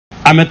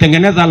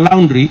ametengeneza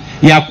laundry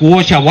ya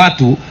kuosha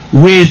watu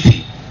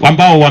wezi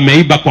ambao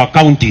wameiba kwa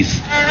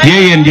counties.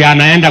 Yeye ndiye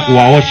anaenda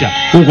kuwaosha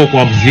huko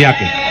kwa ofisi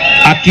yake,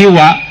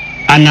 akiwa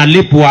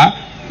analipwa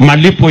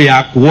malipo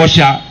ya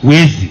kuosha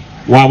wezi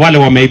wa wale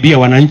wameibia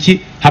wananchi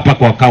hapa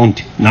kwa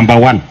county. Number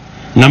 1.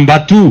 Number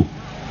 2,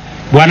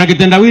 Bwana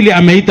Kitendawili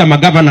ameita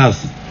magovernors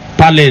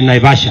pale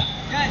Naivasha,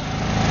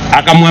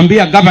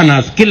 akamwambia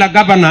governors, kila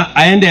governor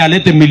aende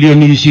alete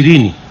milioni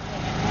 20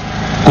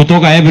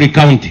 kutoka every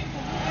county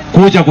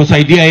kuja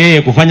kusaidia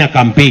yeye kufanya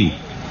campaign.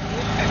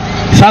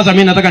 Sasa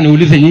mimi nataka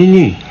niulize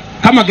nyinyi,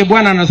 kama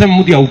Kibwana anasema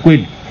mtu ya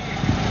ukweli,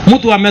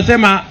 mtu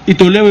amesema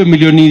itolewe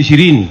milioni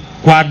 20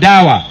 kwa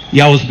dawa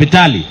ya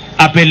hospitali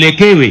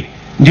apelekewe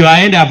ndio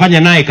aende afanye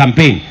naye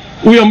campaign,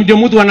 huyo ndio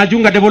mtu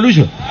anachunga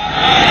devolution?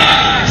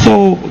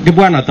 So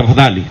Kibwana,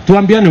 tafadhali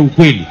tuambiane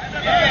ukweli.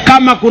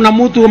 Kama kuna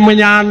mtu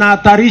mwenye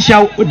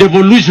anatarisha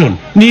devolution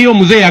ni hiyo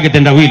mzee ya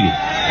Kitendawili,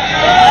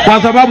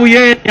 kwa sababu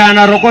yeye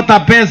anarokota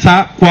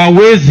pesa kwa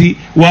wezi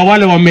wa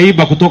wale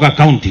wameiba kutoka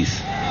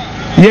counties.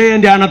 Yeye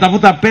ndiye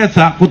anatafuta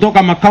pesa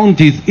kutoka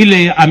ma-counties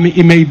ile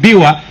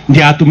imeibiwa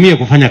ndiye atumie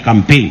kufanya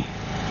campaign.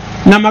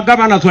 Na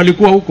magavana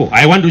walikuwa huko,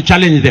 I want to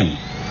challenge them.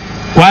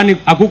 Kwani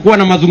hakukuwa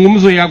na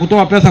mazungumzo ya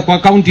kutoa pesa kwa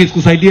counties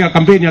kusaidia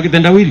campaign ya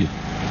Kitendawili?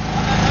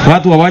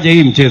 Watu wawaje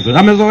hii mchezo.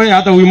 Amezoea,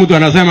 hata huyu mtu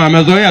anasema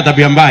amezoea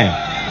tabia mbaya.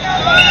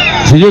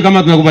 Sijui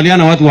kama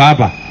tunakubaliana watu wa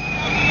hapa.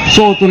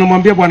 So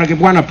tunamwambia Bwana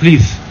Kibwana,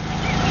 please,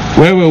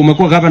 wewe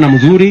umekuwa gavana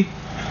mzuri,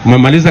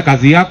 umemaliza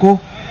kazi yako,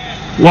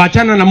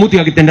 waachana na mtu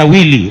ya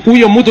Kitendawili.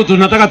 Huyo mtu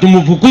tunataka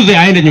tumfukuze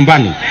aende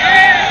nyumbani.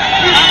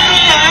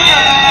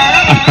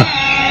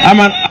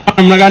 Ama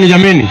namna gani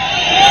jameni?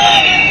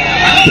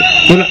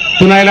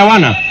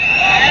 Tunaelewana?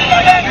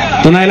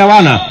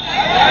 Tunaelewana?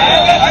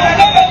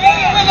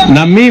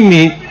 Na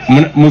mimi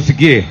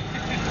musikie,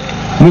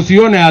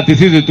 musione ati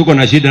sisi tuko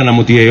na shida na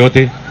mtu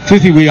yeyote.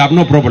 Sisi we have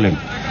no problem.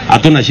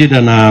 Hatuna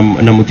shida na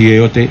mtu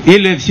yeyote.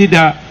 Ile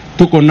shida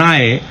tuko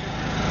naye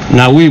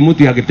na huyu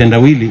mtu ya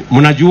Kitendawili.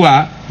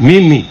 Mnajua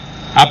mimi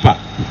hapa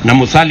na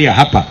Musalia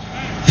hapa,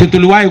 si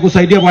tuliwahi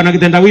kusaidia Bwana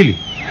Kitendawili?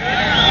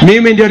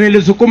 Mimi ndio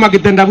nilisukuma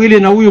Kitendawili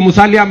na huyu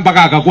Musalia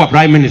mpaka akakuwa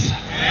prime minister,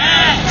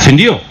 si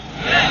ndio?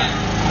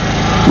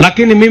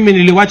 Lakini mimi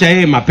niliwacha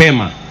yeye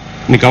mapema,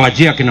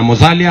 nikawachia kina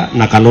Musalia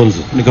na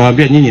Kalonzo,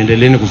 nikawaambia nyinyi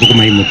endeleeni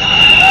kusukuma hii mtu.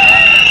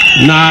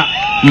 Na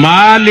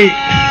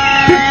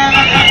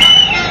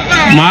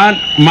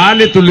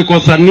mahali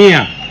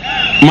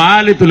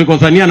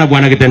tulikosania na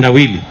Bwana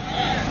Kitendawili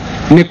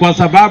ni kwa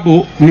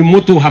sababu ni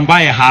mtu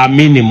ambaye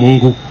haamini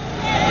Mungu.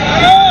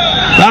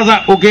 Sasa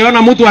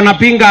ukiona mtu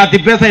anapinga ati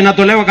pesa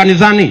inatolewa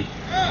kanisani,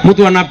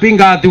 mtu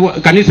anapinga ati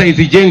kanisa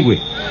isijengwe,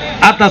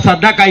 hata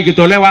sadaka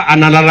ikitolewa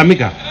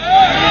analalamika.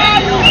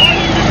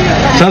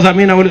 Sasa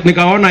mimi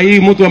nikaona hii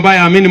mtu ambaye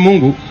haamini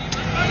Mungu,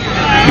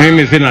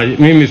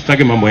 mimi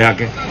sitaki mambo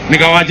yake.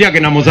 Nikawaachia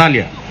kina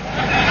Musalia.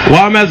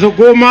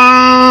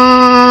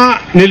 Wamesukuma.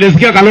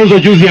 Nilisikia Kalonzo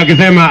juzi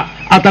akisema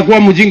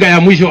atakuwa mjinga ya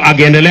mwisho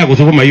ageendelea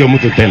kusukuma hiyo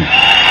mtu tena.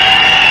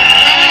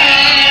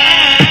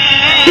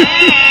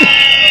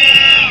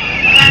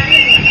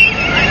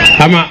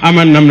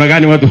 Ama namna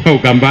gani watu wa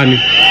Ukambani?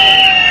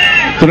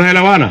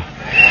 Tunaelewana?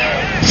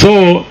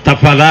 So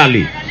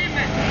tafadhali,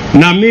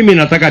 na mimi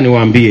nataka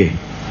niwaambie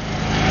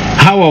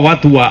hawa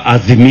watu wa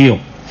Azimio,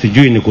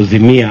 sijui ni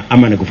kuzimia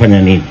ama ni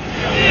kufanya nini.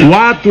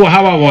 Watu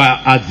hawa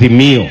wa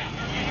Azimio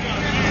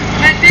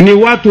ni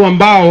watu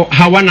ambao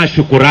hawana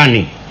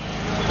shukurani.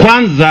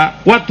 Kwanza,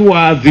 watu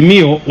wa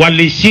Azimio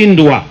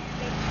walishindwa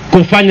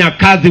kufanya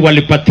kazi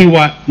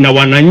walipatiwa na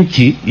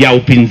wananchi ya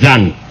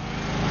upinzani.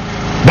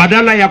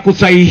 Badala ya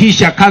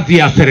kusahihisha kazi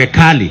ya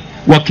serikali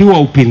wakiwa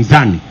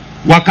upinzani,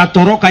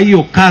 wakatoroka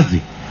hiyo kazi,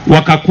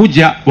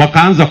 wakakuja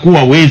wakaanza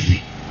kuwa wezi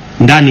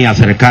ndani ya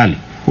serikali,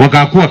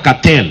 wakakuwa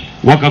cartel,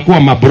 wakakuwa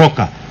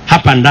mabroka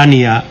hapa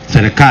ndani ya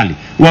serikali,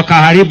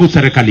 wakaharibu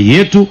serikali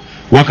yetu,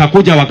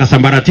 wakakuja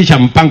wakasambaratisha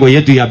mpango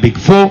yetu ya Big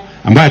 4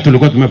 ambayo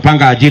tulikuwa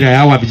tumepanga ajira ya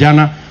hawa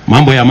vijana,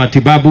 mambo ya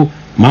matibabu,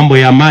 mambo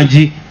ya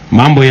maji,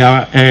 mambo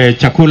ya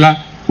chakula,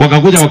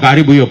 wakakuja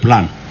wakaharibu hiyo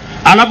plan.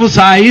 Alafu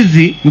saa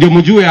hizi ndio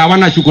mjue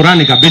hawana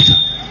shukurani kabisa.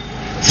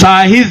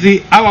 Saa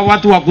hizi hawa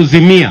watu wa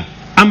kuzimia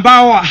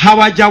ambao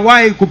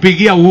hawajawahi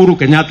kupigia Uhuru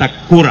Kenyatta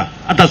kura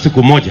hata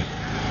siku moja,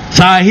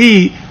 saa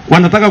hii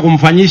wanataka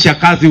kumfanyisha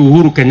kazi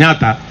Uhuru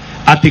Kenyatta,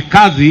 ati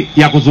kazi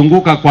ya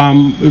kuzunguka kwa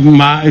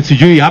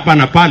sijui hapa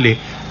na pale,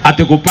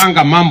 ati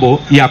kupanga mambo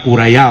ya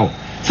kura yao.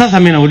 Sasa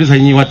mimi nauliza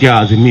nyinyi watu ya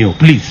Azimio,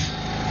 please,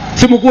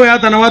 simkuwe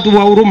hata na watu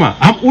wa huruma.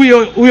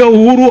 Huyo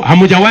Uhuru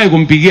hamujawahi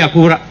kumpigia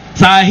kura,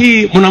 saa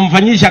hii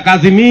mnamfanyisha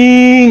kazi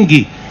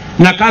mingi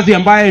na kazi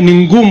ambaye ni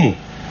ngumu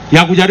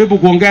ya kujaribu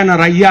kuongea na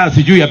raia,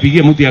 sijui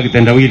apigie mtu ya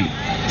Kitendawili.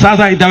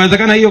 Sasa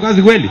itawezekana hiyo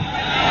kazi kweli?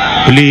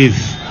 Please,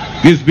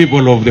 these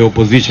people of the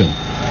opposition,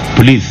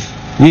 please,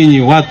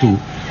 nyinyi watu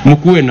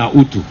mkuwe na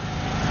utu.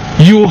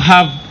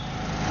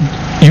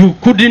 You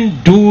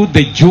couldn't do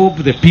the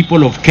job the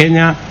people of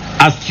Kenya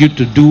asked you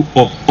to do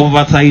of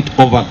oversight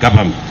over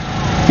government.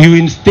 You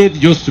instead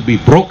just to be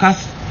brokers,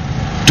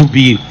 to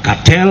be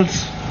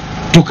cartels,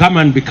 to come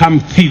and become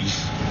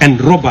thieves and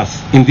robbers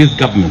in this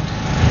government.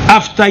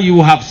 After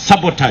you have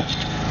sabotaged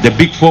the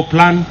Big Four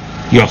plan,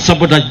 you have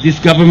sabotaged this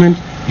government,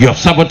 you have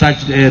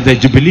sabotaged the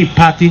Jubilee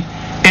Party,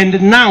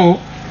 and now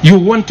you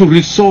want to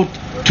resort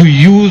to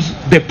use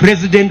the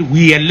president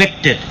we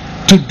elected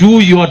to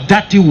do your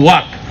dirty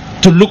work,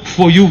 to look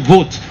for you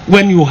votes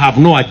when you have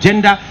no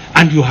agenda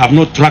and you have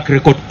no track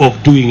record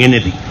of doing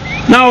anything.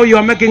 Now you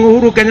are making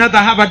Uhuru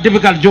Kenyatta have a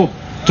difficult job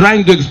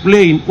trying to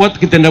explain what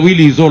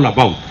kitendawili is all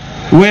about,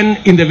 when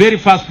in the very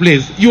first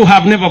place you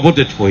have never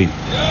voted for him.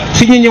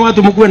 Si nyinyi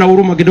watu mkuwe na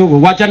huruma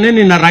kidogo,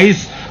 wachaneni na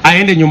rais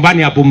aende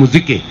nyumbani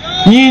apumzike.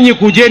 Nyinyi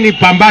kujeni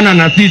pambana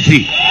na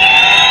sisi.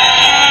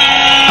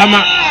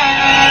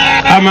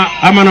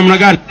 Ama namna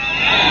gani?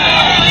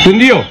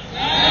 Ndio.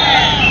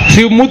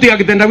 Si mtu ya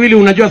kitendawili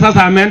unajua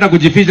sasa ameenda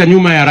kujificha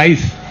nyuma ya rais.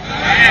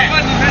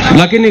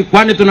 Lakini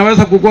kwani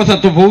tunaweza kukosa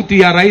tofauti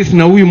ya rais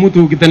na huyu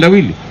mtu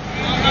kitendawili?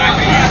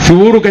 Si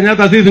Uhuru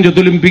Kenyatta sisi ndio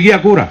tulimpigia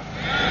kura?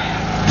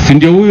 Si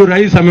ndio huyu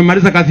rais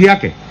amemaliza kazi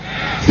yake?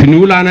 Si ni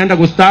ule anaenda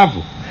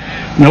kustaafu?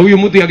 Na huyu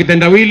mtu ya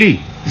kitendawili,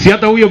 si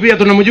hata huyo pia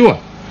tunamjua?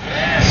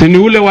 Si ni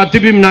ule wa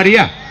tibi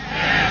mnaria?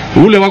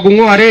 Ule wa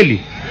kungoa reli?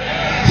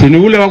 Si ni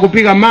ule wa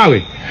kupiga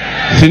mawe?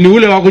 Si ni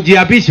ule wa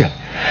kujiapisha?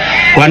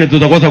 Kwani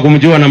tutakosa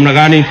kumjua namna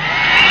gani?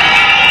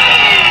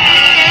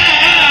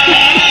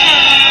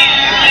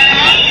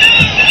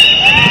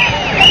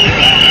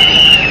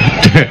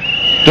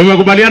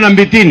 Tumekubaliana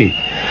mbitini,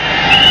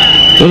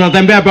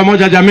 tutatembea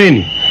pamoja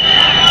jameni.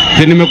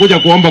 Si nimekuja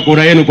kuomba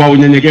kura yenu kwa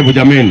unyenyekevu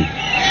jameni.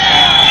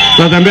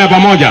 Tutatembea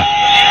pamoja.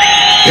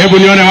 Hebu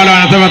nione wale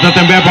wanasema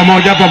tutatembea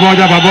pamoja.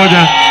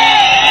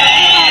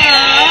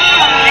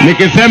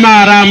 Nikisema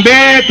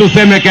harambee,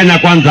 tuseme Kenya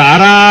kwanza.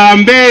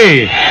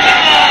 Harambee.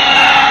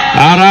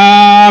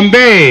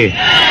 Harambee.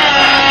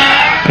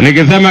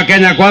 Nikisema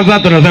Kenya kwanza,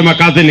 tunasema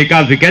kazi ni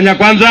kazi. Kenya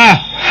kwanza.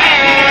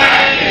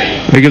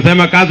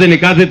 Nikisema kazi ni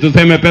kazi,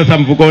 tuseme pesa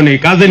mfukoni.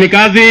 Kazi ni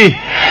kazi.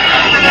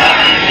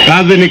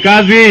 Kazi ni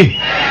kazi.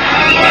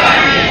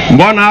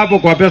 Mbona hapo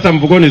kwa pesa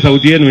mfukoni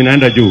sauti yenu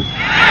inaenda juu?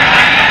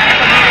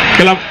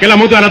 Kila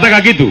mtu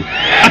anataka kitu.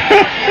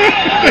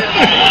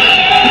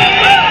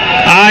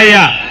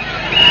 Haya.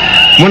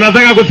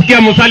 Mnataka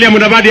kusikia Musalia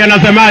Mudavadi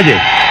anasemaje?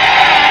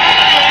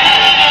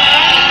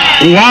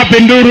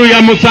 Wapi nduru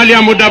ya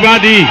Musalia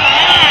Mudavadi?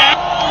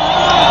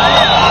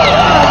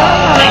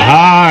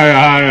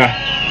 Haya.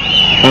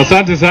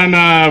 Asante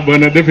sana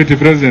bwana Deputy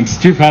President,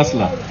 Chief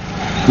Hasla.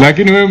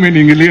 Lakini wewe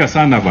umeniingilia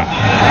sana ba.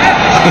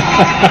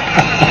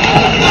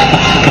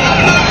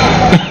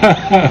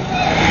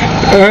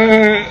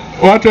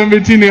 Watu wa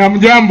Mbitini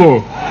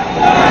hamjambo?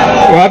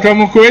 Watu wa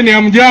Mkueni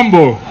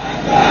hamjambo?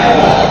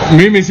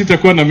 Mimi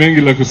sitakuwa na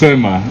mengi la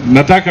kusema.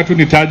 Nataka tu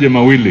nitaje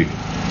mawili.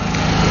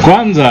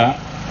 Kwanza,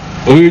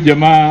 huyu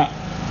jamaa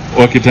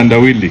wa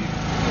kitandawili,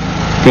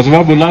 kwa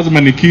sababu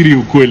lazima nikiri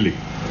ukweli.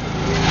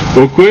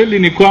 Ukweli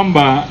ni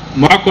kwamba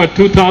mwaka wa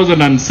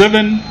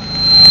 2007,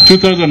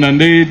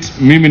 2008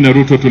 mimi na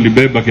Ruto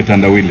tulibeba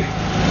kitandawili.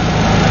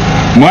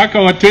 Mwaka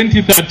wa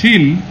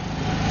 2013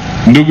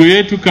 ndugu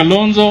yetu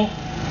Kalonzo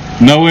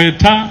na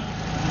Weta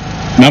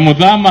na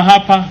Mudhama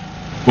hapa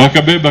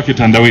wakabeba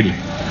kitandawili.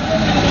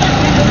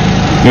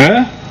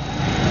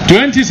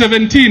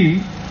 2017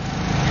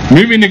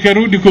 mimi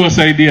nikarudi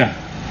kuwasaidia,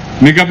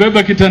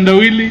 nikabeba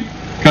kitandawili,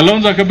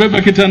 Kalonzo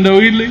akabeba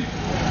kitandawili,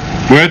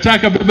 Weta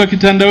akabeba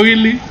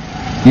kitandawili,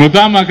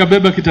 Mudhama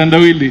akabeba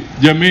kitandawili.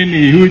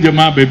 Jameni, huyu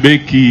jamaa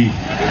bebeki.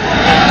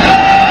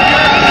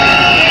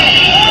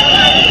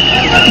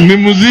 Ni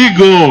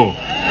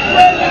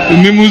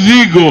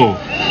muzigo.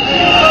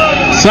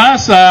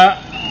 Sasa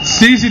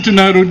sisi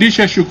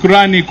tunarudisha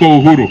shukrani kwa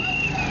Uhuru.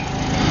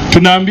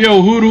 Tunaambia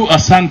Uhuru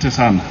asante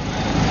sana.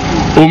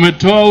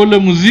 Umetoa ule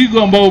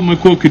mzigo ambao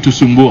umekuwa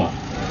ukitusumbua.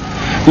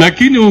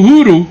 Lakini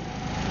Uhuru,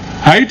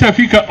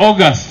 haitafika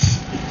August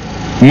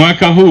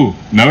mwaka huu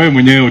na wewe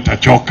mwenyewe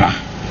utachoka.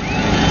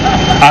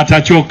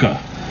 Atachoka.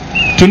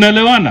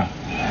 Tunaelewana?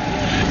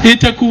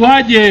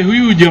 Itakuwaje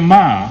huyu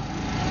jamaa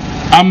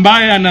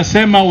ambaye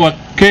anasema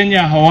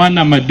Wakenya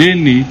hawana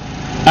madeni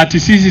ati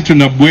sisi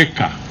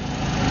tunabweka?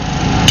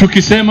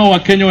 Tukisema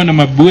Wakenya wana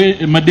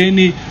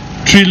madeni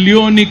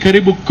trilioni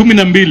karibu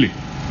 12.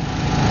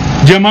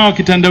 Jamaa wa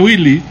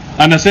kitandawili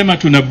anasema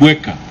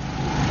tunabweka.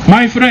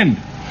 My friend,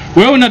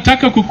 wewe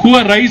unataka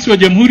kukuwa rais wa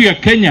Jamhuri ya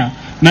Kenya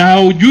na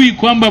haujui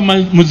kwamba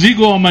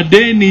mzigo wa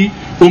madeni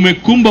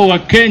umekumba wa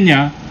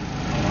Kenya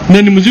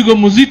na ni mzigo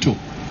mzito.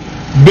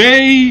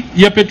 Bei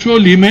ya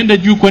petroli imeenda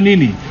juu kwa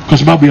nini? Kwa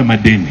sababu ya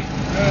madeni.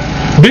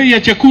 Bei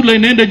ya chakula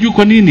inaenda juu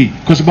kwa nini?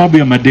 Kwa sababu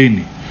ya madeni.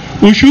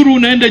 Ushuru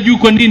unaenda juu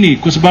kwa nini?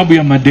 Kwa sababu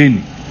ya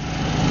madeni.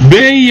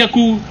 Bei ya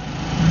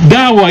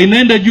dawa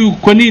inaenda juu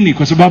kwa nini?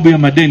 Kwa sababu ya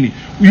madeni.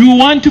 You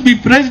want to be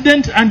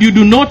president and you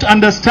do not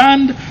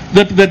understand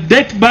that the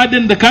debt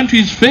burden the country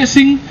is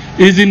facing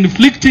is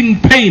inflicting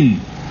pain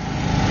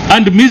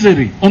and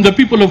misery on the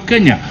people of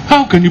Kenya.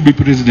 How can you be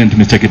president,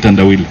 Mr.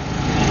 Kitandawili?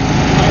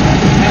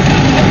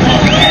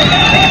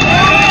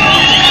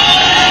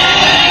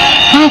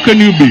 How can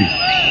you be?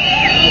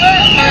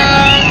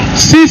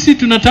 Sisi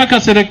tunataka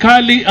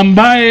serikali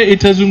ambaye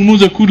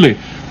itazungumza kule.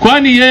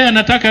 Kwani yeye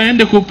anataka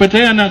aende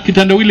kupetea na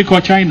kitandawili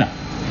kwa China,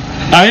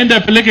 aende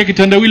apeleke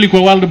kitandawili kwa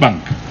World Bank,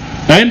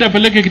 aende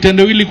apeleke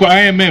kitandawili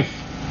kwa IMF,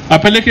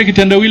 apeleke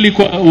kitandawili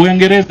kwa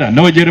Uingereza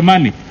na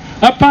Wajerumani?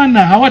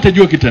 Hapana,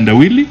 hawatajua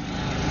kitandawili.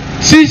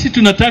 Sisi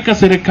tunataka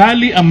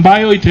serikali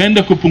ambayo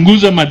itaenda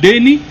kupunguza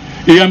madeni,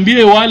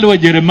 iambie wale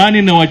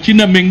Wajerumani na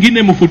Wachina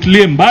mengine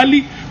mfutilie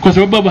mbali, kwa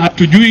sababu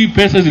hatujui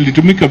pesa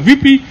zilitumika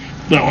vipi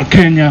na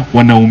Wakenya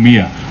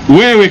wanaumia.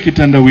 Wewe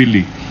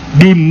kitandawili,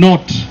 do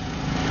not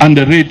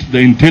underrate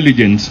the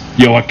intelligence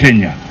ya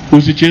Wakenya.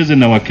 Usicheze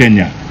na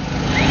Wakenya,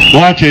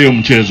 waache hiyo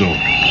mchezo.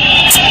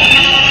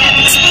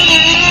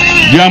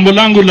 Jambo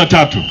langu la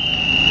tatu,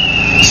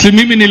 si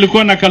mimi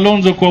nilikuwa na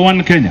Kalonzo kwa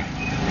One Kenya,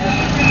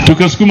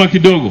 tukasukuma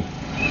kidogo,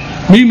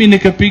 mimi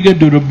nikapiga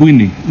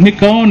durubini,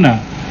 nikaona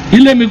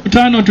ile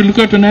mikutano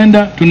tulikuwa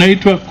tunaenda,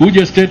 tunaitwa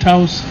kuja State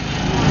House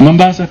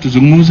Mombasa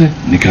tuzungumuze,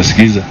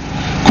 nikasikiza.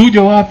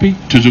 Kuja wapi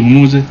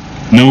tuzungumuze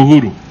na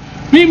Uhuru.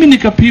 Mimi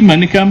nikapima,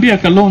 nikaambia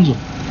Kalonzo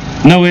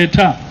na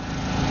Weta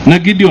na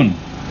Gideon,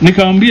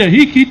 nikaambia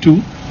hii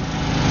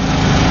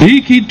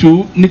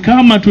kitu ni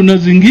kama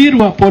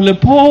tunazingirwa pole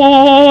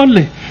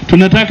pole,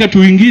 tunataka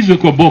tuingizwe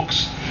kwa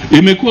box.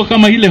 Imekuwa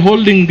kama ile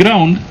holding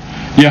ground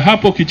ya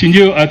hapo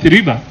kichinjio Athi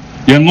River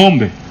ya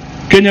ng'ombe,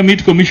 Kenya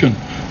Meat Commission.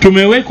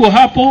 Tumewekwa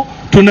hapo,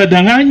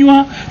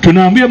 tunadanganywa,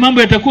 tunaambia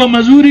mambo yatakuwa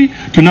mazuri,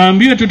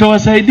 tunaambia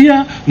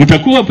tutawasaidia,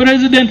 mtakuwa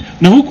president,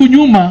 na huku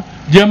nyuma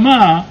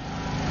jamaa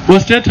wa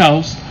State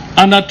House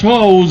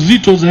anatoa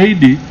uzito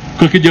zaidi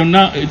kwa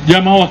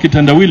jamaa wa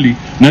kitandawili,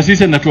 na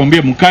sisi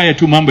anatuambia mkae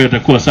tu mambo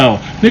yatakuwa sawa.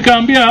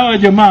 Nikaambia hawa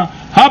jamaa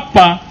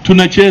hapa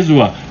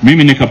tunachezwa,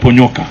 mimi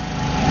nikaponyoka.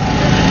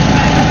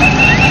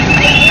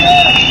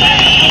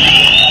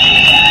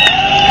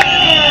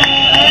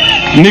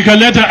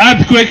 Nikaleta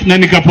earthquake na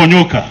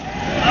nikaponyoka.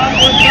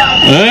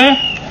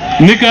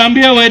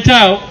 Nikaambia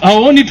Weta,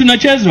 haoni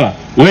tunachezwa?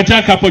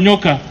 Weta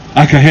kaponyoka,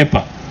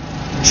 akahepa.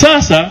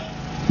 Sasa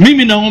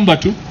mimi naomba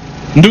tu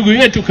ndugu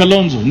yetu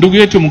Kalonzo, ndugu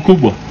yetu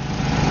mkubwa,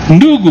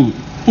 ndugu,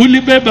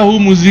 ulibeba huu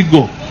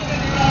mzigo,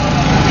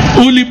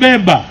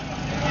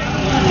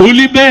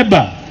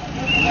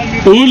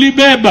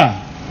 ulibeba.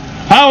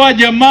 Hawa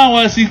jamaa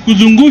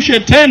wasikuzungushe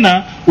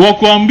tena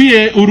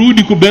wakuambie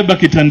urudi kubeba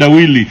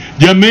kitandawili.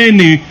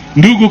 Jameni,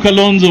 ndugu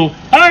Kalonzo,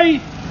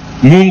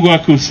 Mungu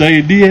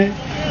akusaidie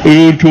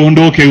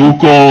tuondoke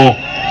huko.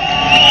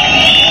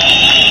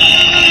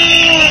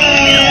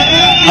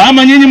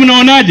 Ama nyinyi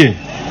mnaonaje?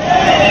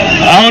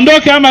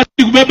 Aondoke ama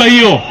azidi kubeba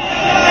hiyo?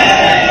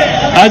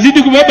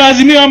 Azidi kubeba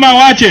Azimio ama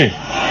awache?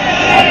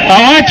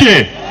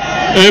 Awache.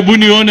 Hebu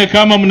nione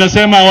kama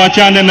mnasema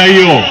awachane na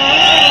hiyo.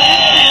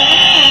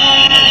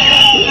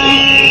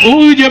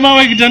 Huyu jamaa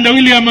wa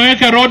kitandawili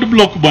ameweka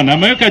roadblock bwana,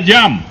 ameweka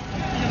jam.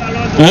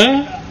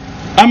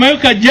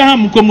 Ameweka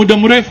jam kwa muda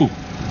mrefu.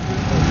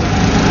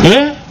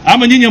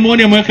 Ama nyinyi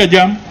muone ameweka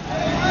jam?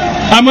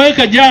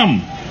 Ameweka jam,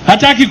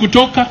 hataki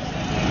kutoka.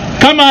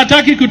 Kama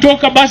hataki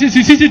kutoka, basi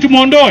sisi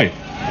tumuondoe.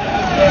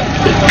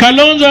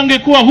 Kalonzo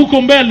angekuwa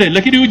huko mbele,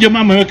 lakini huyu jamaa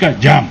ameweka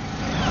jam.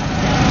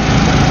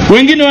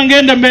 Wengine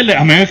wangeenda mbele,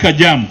 ameweka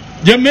jam.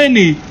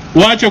 Jameni,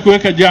 waacha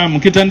kuweka jam.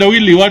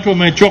 Kitandawili watu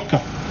wamechoka.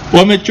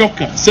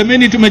 Wamechoka.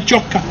 Semeni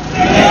tumechoka.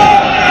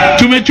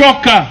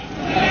 Tumechoka.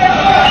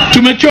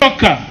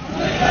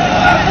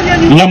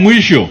 La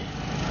mwisho,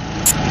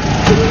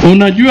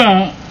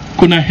 unajua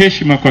kuna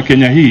heshima kwa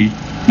Kenya hii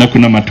na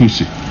kuna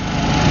matusi.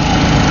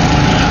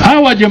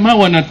 Hawa jamaa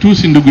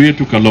wanatusi ndugu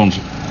yetu Kalonzo.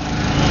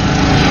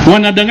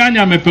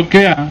 Wanadanganya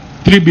amepokea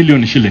 3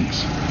 billion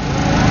shillings.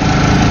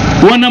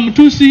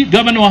 Wanamtusi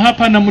gavana wa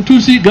hapa, na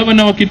mtusi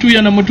gavana wa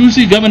Kitui, na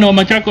mtusi gavana wa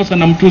Machakos,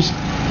 na mtusi.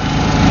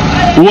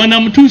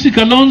 Wanamtusi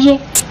Kalonzo,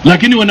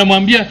 lakini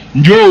wanamwambia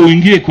njoo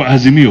uingie kwa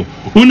Azimio.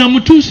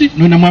 Unamtusi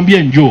na unamwambia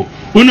njoo.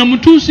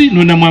 Unamtusi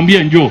na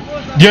unamwambia njoo.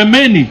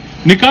 Jameni,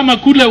 ni kama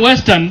kule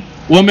Western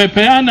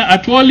wamepeana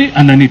Atwoli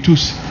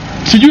ananitusi,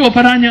 sijui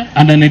Oparanya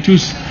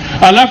ananitusi,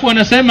 alafu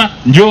wanasema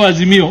njoo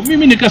Azimio.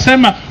 Mimi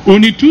nikasema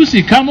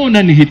unitusi kama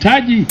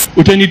unanihitaji,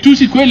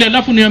 utanitusi kweli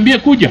alafu niambie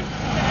kuja?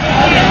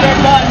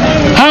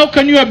 How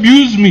can you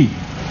abuse me,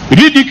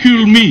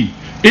 ridicule me,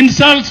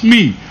 insult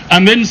me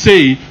and then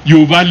say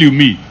you value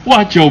me?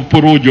 Wacha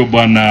porojo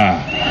bwana,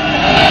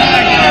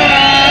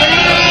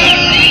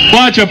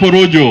 wacha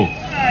porojo.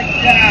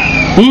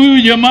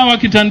 Huyu jamaa wa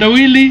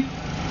kitandawili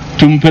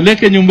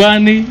tumpeleke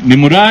nyumbani, ni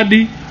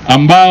mradi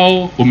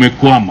ambao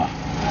umekwama.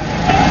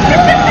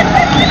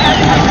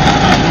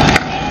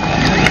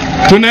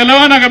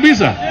 Tunaelewana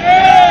kabisa?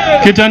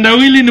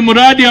 Kitandawili ni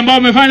mradi ambao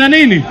umefanya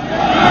nini?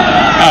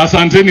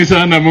 Asanteni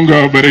sana, Mungu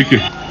awabariki.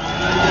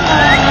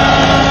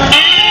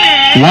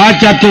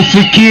 Wacha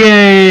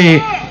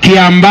tusikie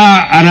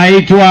Kiambaa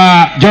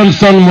anaitwa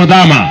Johnson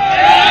Mudhama.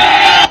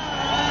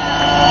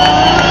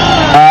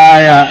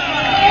 Aya,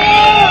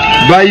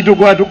 baitu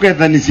kwa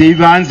tukethanisi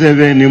ibanze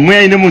bene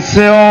mweine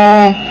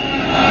museo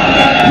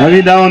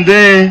mwida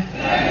onde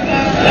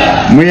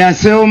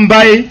mwaseo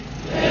mbai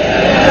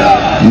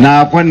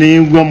na kwa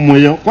niigwa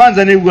moyo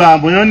kwanza niigwa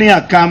moyo ni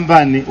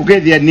akambani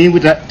ukethia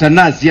niigwa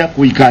tanasia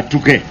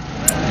kuikatuke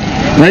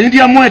na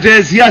ndio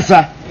mwete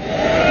siasa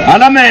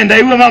alamenda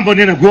iwe mambo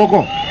nene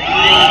kuoko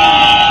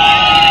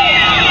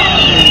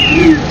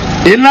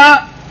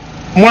ila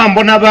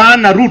mwambo na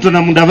baana Ruto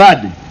na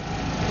Mudavadi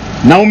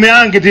na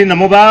umeangiti na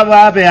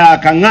mubaba abe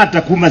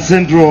akangata kuma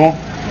Central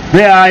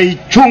be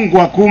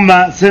aichungwa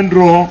kuma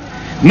Central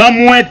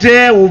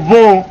mamwete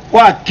ubo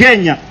wa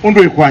Kenya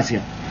undu ikwasya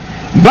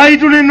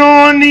baitu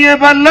linonie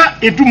bala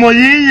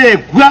itumoyiye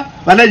kwa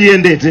bala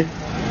yendete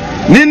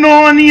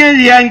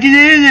ninonie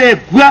yangiye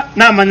kwa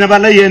na manya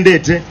bala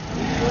yendete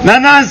na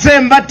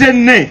nasemba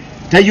tenne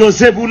ta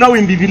Yosefu la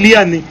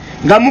wimbibiliani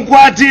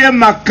ngamukwatie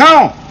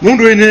makao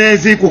nundu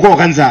inezi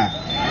kukoka nza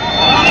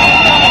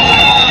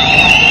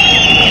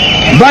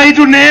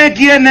baitu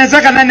nekie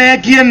nezaka na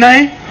nekie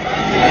nai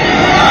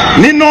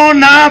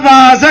ninona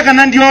baza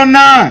na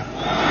ndiona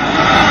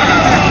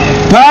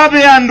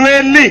babe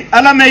andweli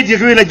alameiti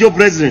kwila jo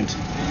president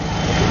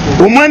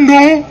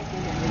umwendu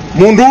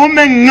mundu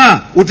umenga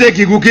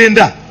uteki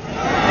kukinda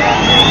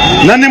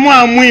nani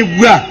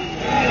mwamwibwa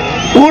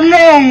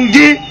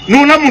ulongi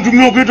nula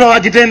mutumio kwitwa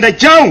wakitenda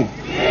chao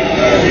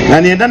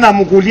na nienda na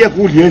mukulia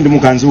kulia ndi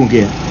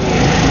mukanzungia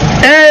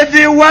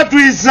evi watu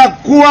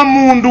isakuwa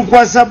mundu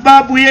kwa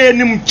sababu yeye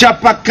ni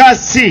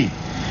mchapakasi.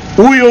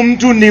 Huyo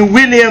mtu ni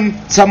William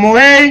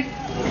Samoei.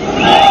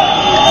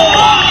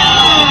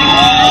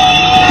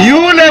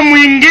 Yule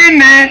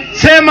mwingine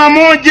sema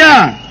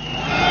moja,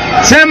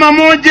 sema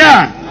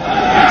moja,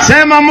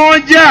 sema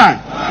moja.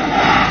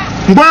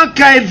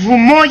 Mwaka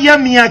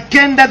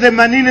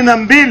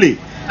 1982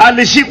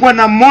 alishikwa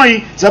na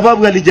Moi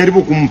sababu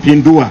alijaribu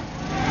kumpindua.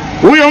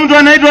 Huyo mtu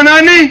anaitwa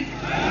nani?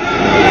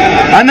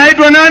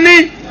 Anaitwa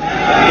nani?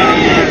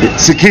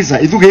 Sikiza,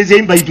 itugeze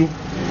imba itu.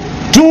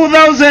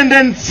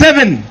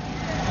 2007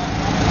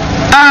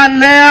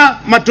 alea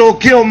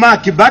matokeo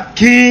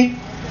makibaki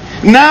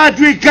na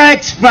tuika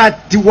expert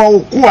wa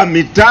ukua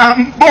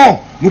mitambo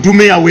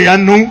mutumia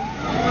weanu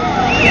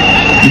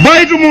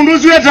baitu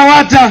munduzu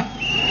etawata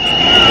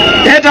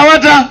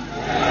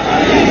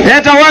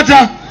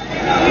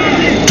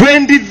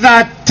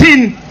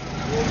 2013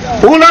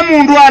 ula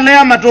mundu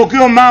alea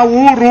matokeo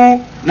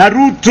mauru na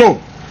Ruto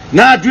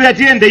na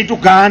tuyatiende itu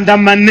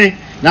kaandamane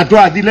na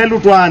tuadhilelu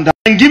tuanda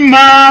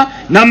ngima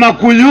na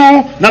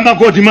makuyu na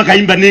makoti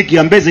makaimba neki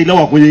ambeze ila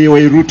wakuyewa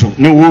Ruto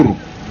ni Uhuru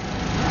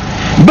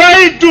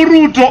baitu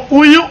Ruto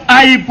uyu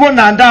aipo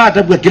na nda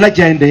atabwa kila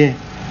chaende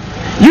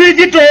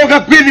yuijitoka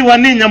kwili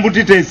waninya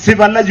mbutite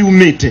sibala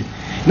yumite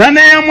na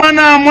neya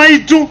mwana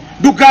mwaitu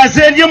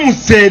dukaselye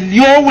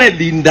muselyo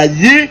welinda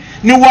yi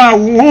ni wa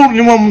Uhuru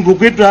ni wa mndu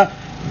kwitwa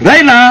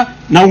Raila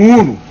na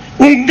Uhuru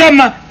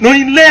ungama no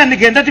ilea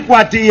nikendati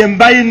kwa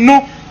tiyemba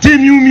ino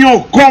timyumyo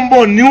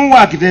kombo ni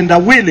uwa kitenda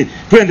wili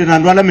twende na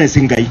ndwala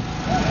mesingai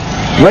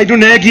waitu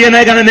nekie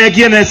na ikana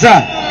nekie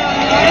nesa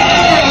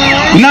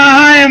na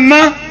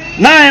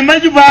haema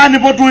jubani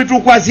potu itu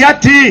kwa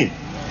siati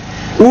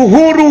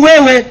Uhuru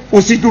wewe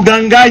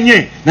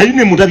usitudanganye na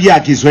yune mutabia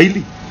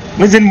Kiswahili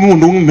mweze ni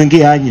mundu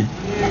mbengi anye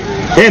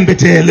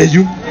embetele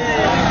yu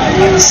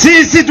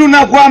sisi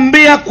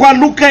tunakwambia kwa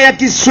lugha ya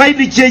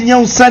Kiswahili chenye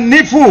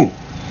usanifu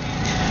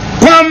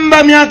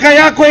kwamba miaka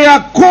yako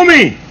ya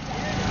 10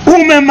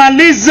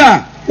 umemaliza,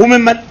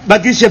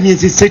 umebakisha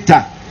miezi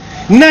 6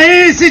 na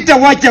hii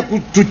sitawacha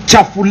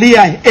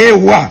kutuchafulia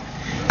hewa.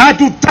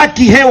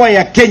 Hatutaki hewa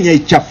ya Kenya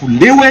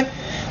ichafuliwe.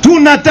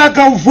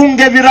 Tunataka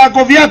ufunge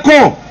virago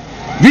vyako,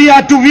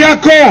 viatu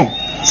vyako,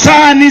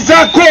 sahani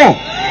zako,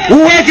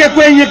 uweke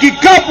kwenye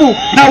kikapu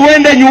na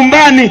uende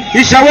nyumbani,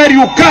 ishaweri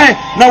ukae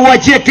na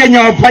uachie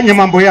Kenya wafanye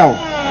mambo yao.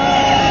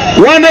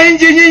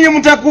 Wananchi nyinyi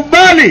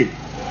mtakubali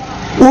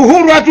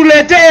Uhuru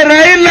atuletee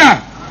Raila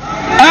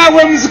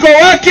awe mziko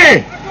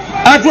wake,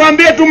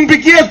 atuambie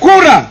tumpikie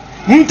kura?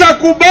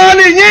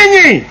 Mtakubali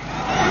nyinyi?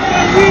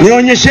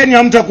 Nionyesheni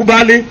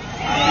hamtakubali.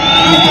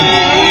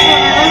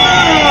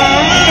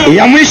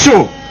 Ya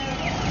mwisho,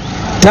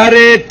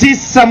 tarehe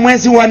 9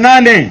 mwezi wa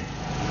 8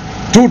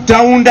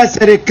 tutaunda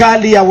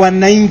serikali ya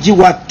wananchi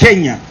wa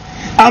Kenya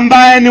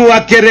ambaye ni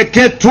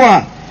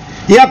wakereketwa,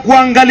 ya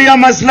kuangalia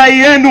maslahi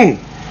yenu.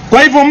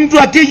 Kwa hivyo mtu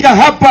akija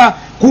hapa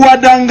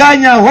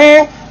kuwadanganya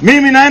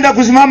mimi naenda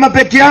kusimama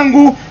peke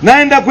yangu,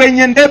 naenda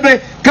kwenye ndebe,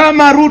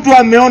 kama Ruto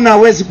ameona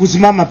hawezi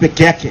kusimama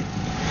peke yake,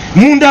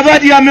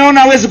 Mudavadi ameona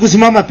hawezi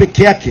kusimama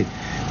peke yake,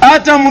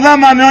 hata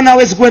Mudhama ameona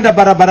hawezi kwenda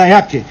barabara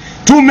yake,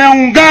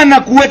 tumeungana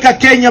kuweka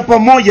Kenya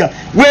pamoja.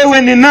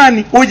 Wewe ni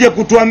nani uje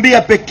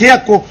kutuambia peke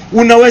yako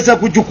unaweza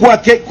kuchukua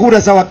kura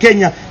za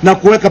Wakenya na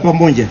kuweka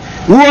pamoja?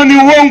 Huo ni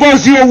uongo,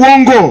 sio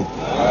uongo?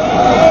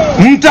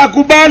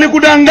 Mtakubali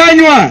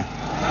kudanganywa?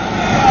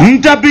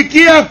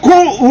 Mtapikia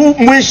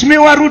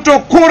Mheshimiwa Ruto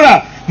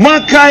kura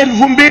mwaka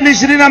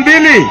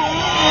 2022?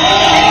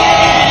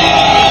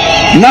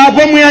 Na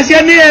hapo mwiazia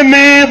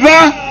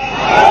emeba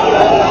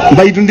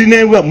mbaitu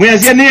ndinewa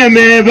mwiazia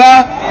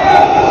emeba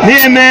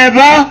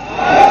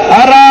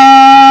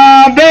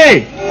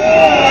harambe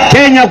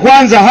Kenya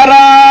kwanza,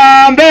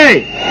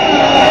 harambe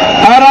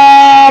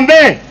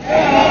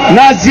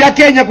Nazi ya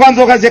Kenya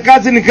kwanza,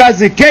 kazi ni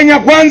kazi. Kenya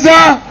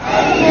kwanza.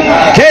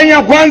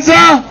 Kenya kwanza.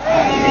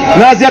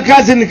 Nazi ya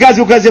kazi ni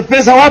kazi, ukaze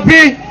pesa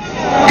wapi?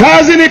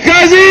 Kazi ni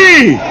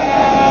kazi.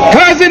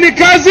 Kazi ni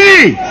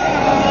kazi.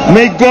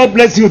 May God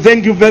bless you.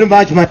 Thank you very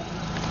much, my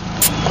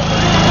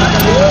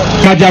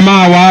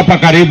Jamaa wa hapa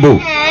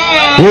karibu.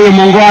 Huyu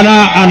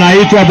muungwana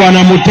anaitwa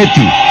Bwana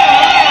Muteti.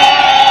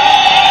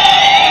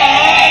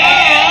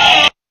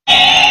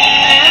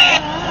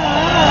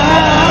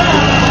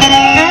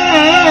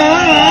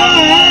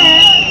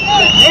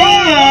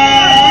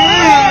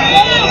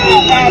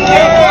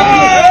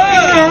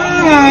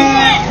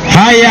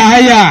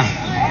 Haya.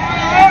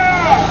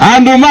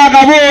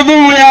 Andumaka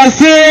bodhu ya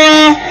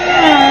sewa.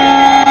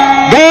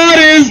 God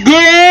is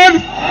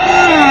good.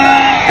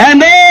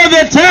 And all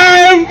the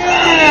time.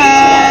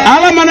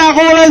 Alama na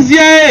kola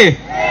siyae.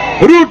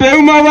 Ruto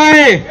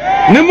umawae.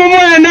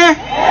 Nimumwene.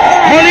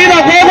 Molina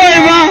kweko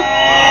ima.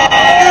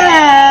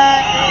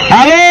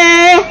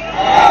 Hello.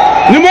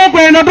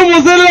 Nimukwenda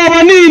tumusele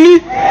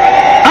abanini.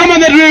 Ama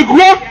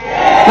netuikwa.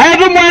 Na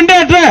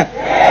tumwendete.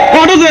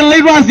 Kwa tusele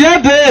itwa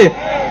siyate.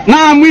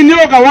 Na mwini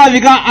oka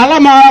wadhika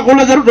alama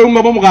kola za Ruto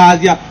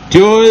umabamukaazia.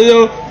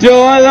 Tioyo.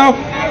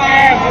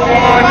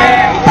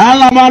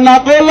 Alama na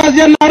kola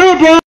siya na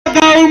Ruto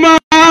kauma.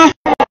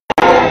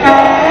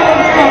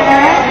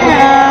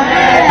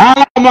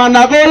 Alama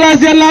na kola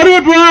siya na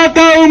Ruto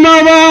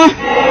kauma ba.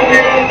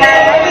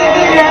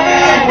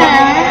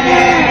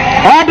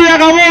 Watu ya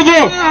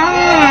kabozo.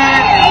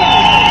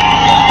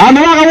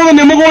 Ando waka bozo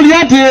ni mkoli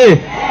yate.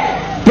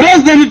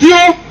 President tio.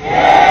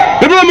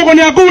 Ebuwa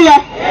mkoni ya kula.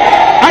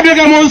 Hadi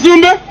ya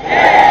mozumbe.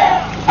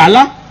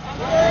 Ala.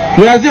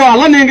 Mwazio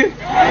ala ningi.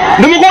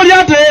 Ni mkoli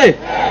yate.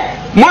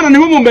 Mwana ni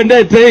mumu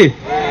mbendete.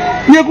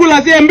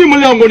 Nyekula siya mbi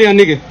mleongoni ya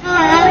nige.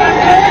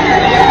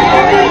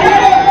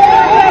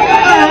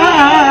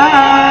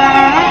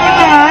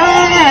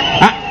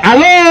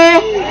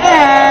 Alo.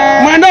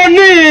 Mwendo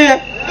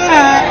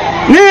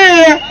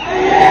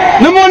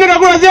Nimeona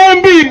kuna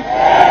zombi.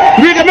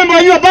 Wika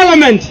member wa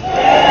parliament.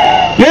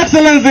 Your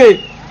Excellency,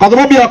 kwa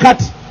sababu ya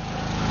wakati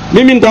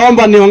mimi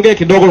nitaomba niongee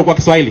kidogo kwa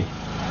Kiswahili.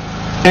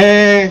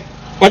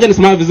 Wacha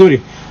nisimame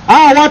vizuri.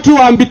 Watu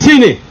wa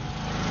Mbitini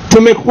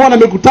tumekuwa na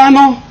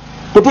mikutano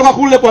kutoka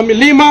kule kwa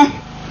milima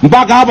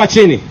mpaka hapa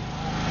chini.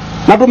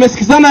 Na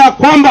tumesikizana ya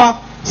kwamba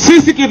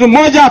sisi kitu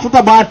moja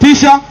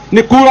tutabahatisha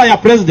ni kura ya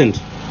president.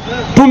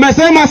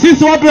 Tumesema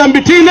sisi watu wa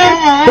Mbitini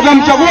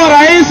tutamchagua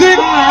rais.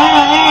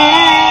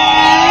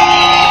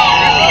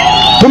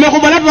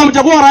 Tumekubaliana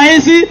tunamchagua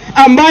rais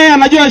ambaye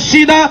anajua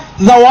shida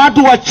za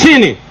watu wa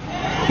chini.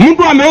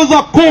 Mtu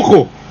ameuza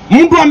kuku,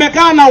 mtu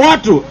amekaa na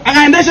watu,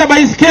 akaendesha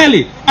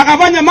baisikeli,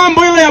 akafanya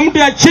mambo ile ya mtu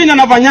ya chini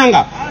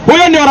anafanyanga.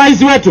 Huyo ndio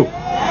rais wetu.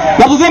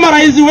 Na tusema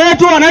rais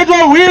wetu anaitwa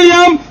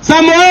William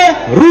Samoei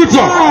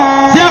Ruto.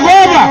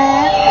 Siagoba.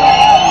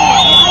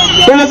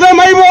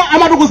 Tunasema hivyo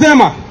ama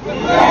tukusema?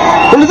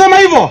 Tunasema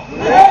hivyo.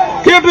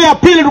 Kitu ya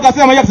pili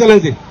tukasema, Your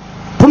Excellency,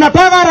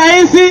 tunataka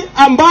rais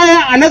ambaye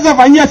anaweza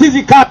fanyia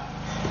sisi kazi.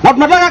 Na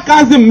tunataka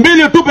kazi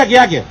mbili tu peke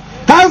yake.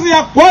 Kazi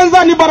ya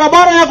kwanza ni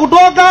barabara ya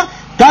kutoka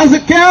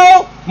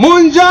Kazikeo,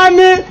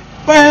 Munjani,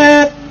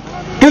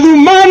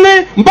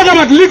 Kidhumani mpaka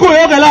Matiliko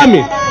yote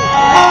lami.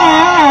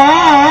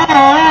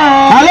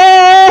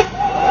 Halo?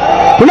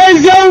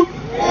 Tunaizia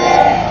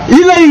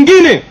ile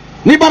ingine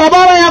ni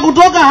barabara ya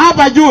kutoka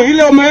hapa juu,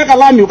 ile umeweka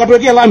lami,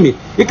 ukatuwekea lami,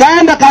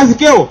 ikaenda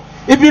Kazikeo,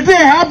 ipitie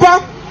hapa,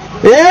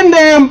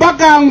 iende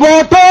mpaka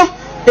Ngoto,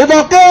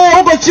 itokee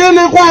huko chini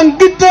kwa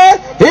Ngite,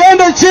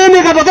 iende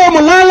chini katokee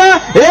Mulala,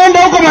 iende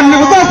huko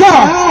Matiliko. Sasa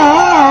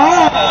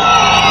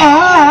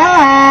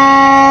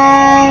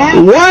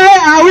why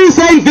are we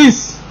saying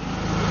this?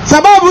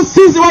 Sababu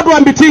sisi watu wa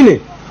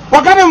Mbitini,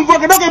 wakati mvua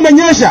kidogo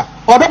imenyesha,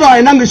 watoto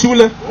hawaendangi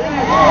shule.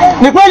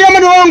 Ni kweli ama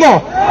ni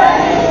uongo?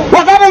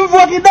 Wakati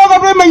mvua kidogo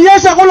tu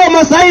imenyesha kule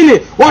Masaini,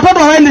 watoto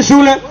hawaendi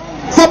shule.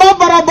 Sababu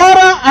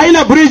barabara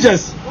haina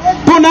bridges.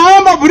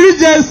 Tunaomba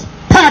bridges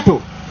 3.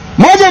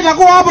 Moja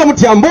itakuwa hapa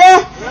Mtiambua,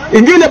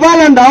 ingine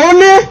pale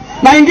Ndaoni,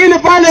 na ingine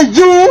pale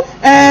juu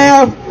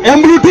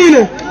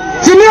Mbrutini.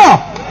 Sindio?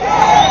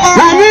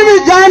 Na mimi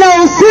jana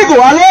usiku,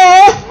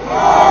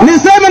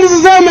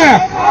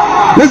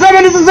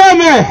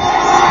 niseme.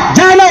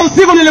 Jana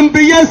usiku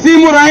nilimpigia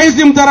simu rais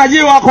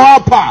mtarajiwa wako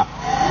hapa.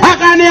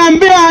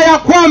 Akaniambia ya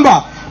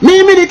kwamba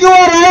mimi nikiwa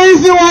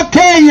rais wa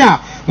Kenya,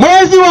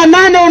 mwezi wa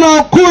 8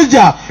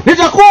 unaokuja,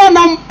 nitakuwa na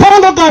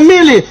mpango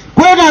kamili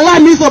kuweka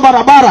lami hizo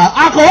barabara.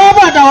 Ako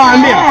hapa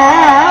atawaambia.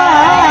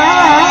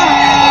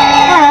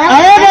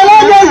 Aweke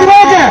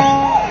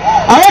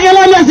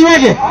lami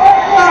asiweke.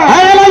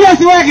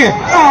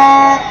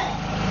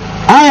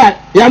 Haya,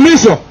 ya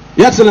mwisho,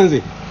 Your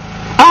Excellency.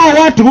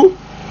 Watu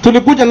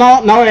tulikuja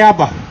na wewe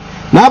hapa.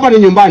 Na hapa ni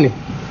nyumbani.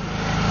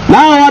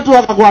 Na watu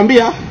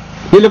wakakuambia,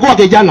 nilikuwa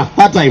kijana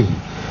that time.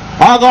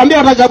 Wakakuambia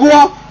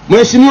watachagua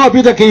Mheshimiwa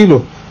Peter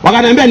Kiilo.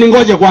 Wakaniambia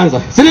ningoje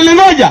kwanza. Si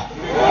nilingoja.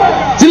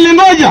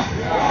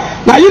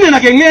 Na yule na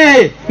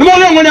kengee,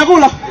 nimeona ya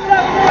kula.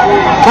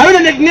 Na yule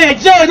na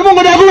kengee, ni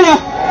Mungu ya kula.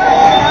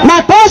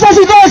 Na tosha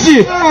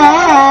sitoshi.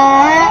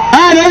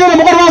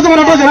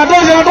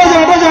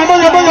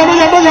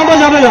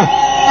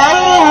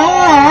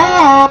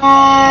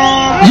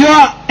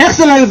 Your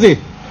Excellency,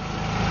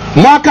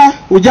 mwaka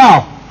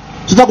ujao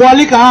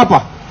tutakualika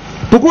hapa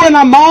tukuwe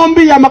na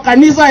maombi ya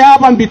makanisa ya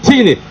hapa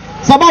Mbitini,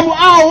 sababu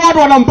hao watu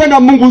wanampenda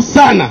Mungu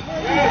sana.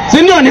 Si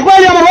ndio? Ni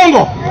kweli ama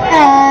uongo?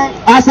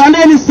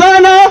 Asanteni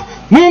sana,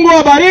 Mungu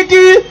awabariki.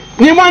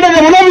 Ni mwanda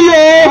ya mwanamio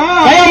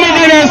kaya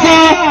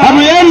maderesa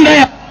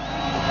hatuyende.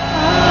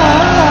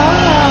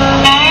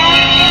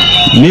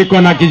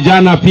 Niko na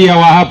kijana pia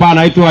wa hapa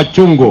anaitwa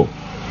Chungu.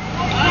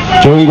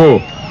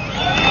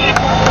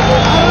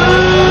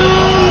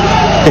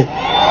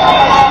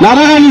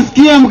 Nataka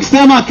nisikie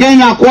mkisema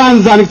Kenya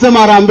kwanza, nikisema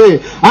harambee.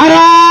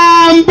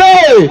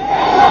 Harambee!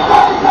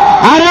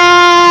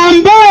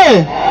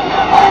 Harambee!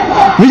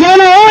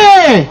 Vijana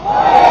oye!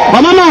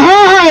 Wamama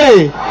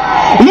hai!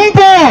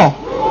 Mpo!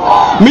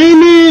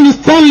 Mimi ni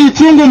Stanley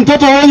Chungu,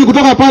 mtoto wenyu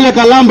kutoka pale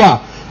Kalamba.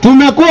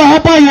 Tumekuwa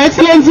hapa Your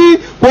Excellency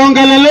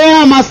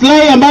kuongelelea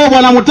maslahi ambayo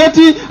Bwana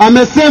Muteti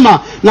amesema.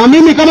 Na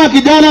mimi kama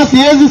kijana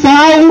siwezi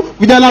sahau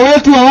vijana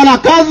wetu hawana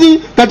kazi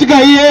katika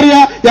hii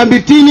area ya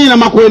Mbitini na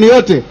Makueni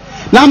yote.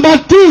 Number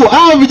 2,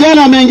 hao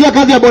vijana wameingia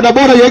kazi ya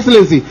bodaboda Your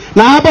Excellency.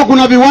 Na hapa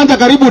kuna viwanja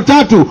karibu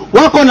 3,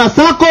 wako na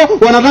sako,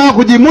 wanataka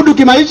kujimudu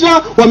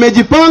kimaisha,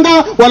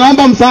 wamejipanga,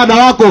 wanaomba msaada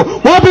wako.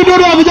 Wapi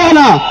duru ya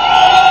vijana?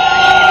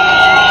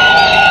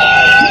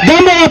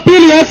 Jambo la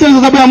pili Your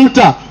Excellency, sababu ya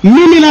mta,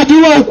 mimi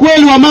najua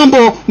ukweli wa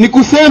mambo ni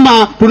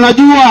kusema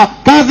tunajua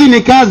kazi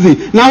ni kazi.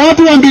 Na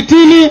watu wa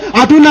Mbitini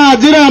hatuna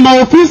ajira ya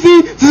maofisi,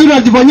 sisi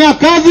tunajifanyia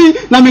kazi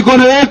na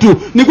mikono yetu.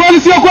 Ni kweli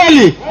sio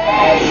kweli?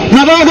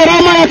 Tunataka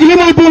gharama ya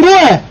kilimo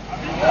ipungue.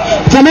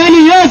 Semeni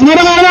yes,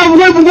 mnataka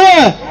gharama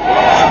ipungue.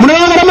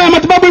 Mnataka gharama ya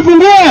matibabu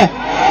ipungue.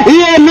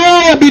 Hii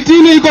eneo ya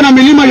Mbitini iko na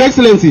milima Your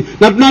Excellency.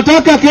 Na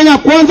tunataka Kenya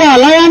Kwanza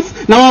Alliance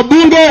na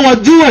wabunge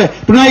wajue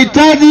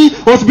tunahitaji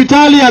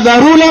hospitali ya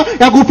dharura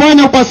ya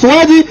kufanya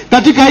upasuaji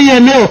katika hii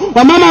eneo.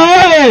 Wamama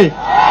oye!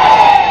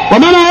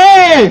 Wamama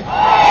oye!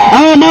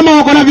 Hao mama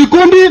wako na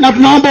vikundi na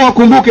tunaomba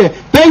wakumbuke.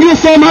 Thank you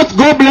so much.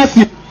 God bless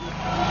you.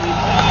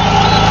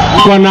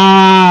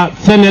 Kuna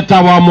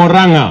seneta wa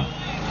Murang'a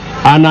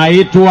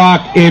anaitwa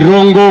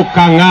Irungu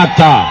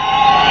Kang'ata.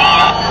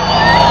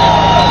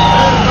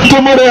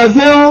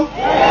 Tumorezeo?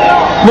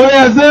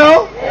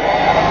 Morezeo?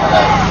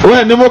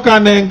 We nimuka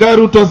nenga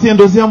Ruto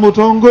siendo sia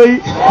mutongoi.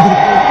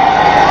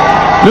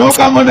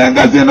 Nimuka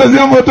munenga siendo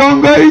sia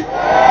mutongoi.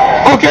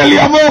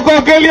 Okelia moko.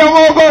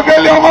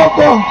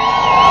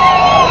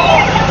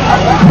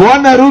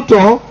 Bwana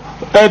Ruto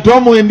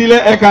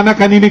tumuendile ekana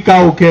kanini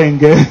ka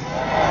ukenge.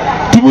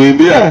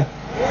 Tumuimbie.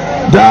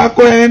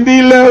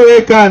 Dakwendile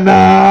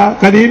wekana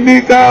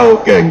kanini ka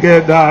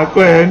ukenge,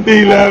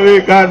 dakwendile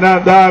wekana,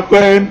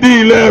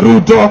 dakwendile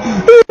Ruto.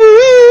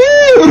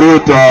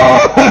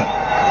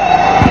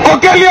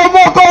 Okelia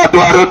moko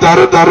Ruto.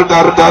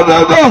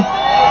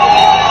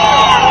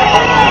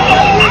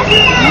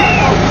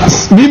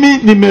 Mimi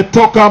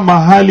nimetoka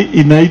mahali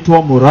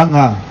inaitwa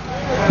Murang'a.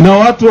 Na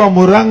watu wa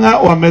Murang'a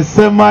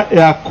wamesema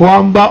ya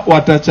kwamba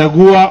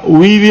watachagua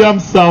William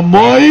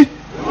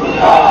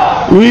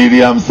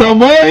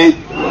Samoei.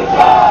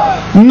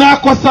 Na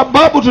kwa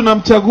sababu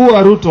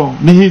tunamchagua Ruto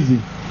ni hizi.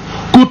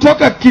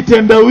 Kutoka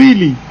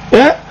kitendawili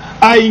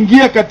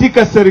aingia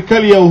katika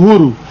serikali ya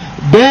Uhuru,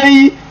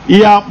 bei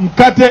ya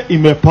mkate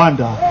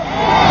imepanda,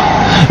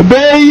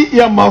 bei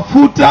ya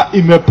mafuta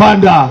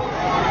imepanda,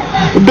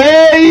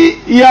 bei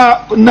ya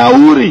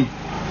nauri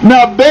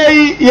na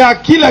bei ya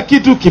kila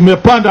kitu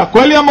kimepanda.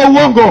 Kweli ama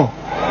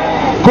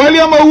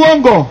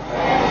uongo?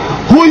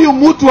 Huyu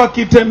mtu wa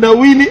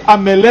kitendawili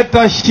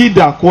ameleta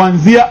shida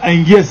kuanzia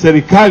aingie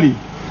serikali.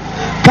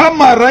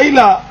 Kama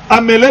Raila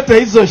ameleta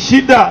hizo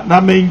shida na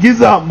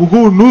ameingiza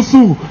mguu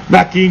nusu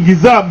na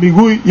kiingiza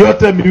miguu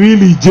yote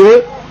miwili,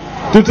 je,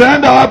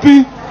 tutaenda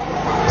wapi?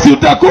 Si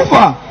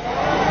utakufa.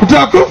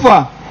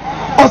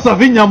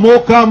 Osavinya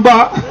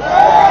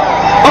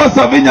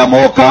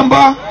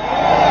mokamba.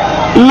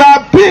 La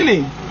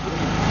pili,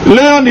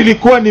 leo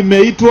nilikuwa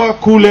nimeitwa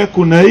kule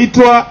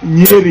kunaitwa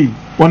Nyeri,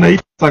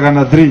 wanaitwa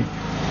Sagana 3.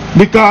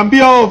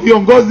 Nikaambia hao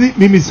viongozi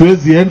mimi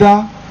siwezi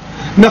enda.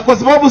 Na kwa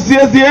sababu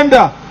siwezi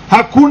enda,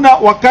 hakuna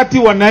wakati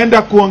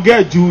wanaenda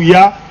kuongea juu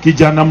ya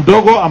kijana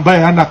mdogo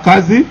ambaye hana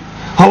kazi,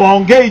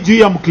 hawaongei juu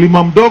ya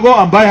mkulima mdogo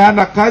ambaye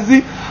hana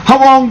kazi,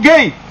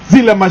 hawaongei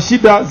zile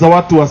mashida za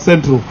watu wa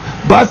Central.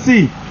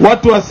 Basi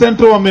watu wa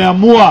Central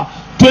wameamua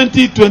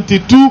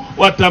 2022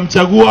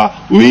 watamchagua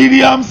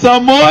William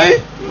Samoei.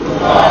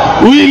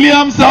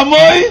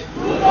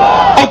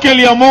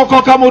 Okelia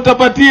moko kama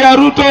utapatia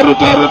Ruto.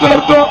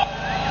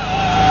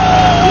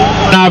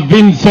 Na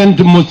Vincent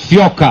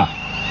Musyoka,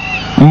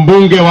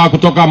 mbunge wa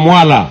kutoka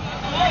Mwala,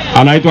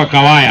 anaitwa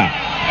Kawaya.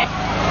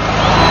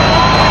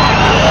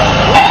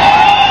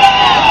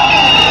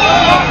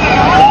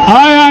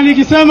 Haya,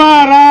 nikisema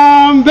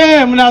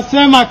harambee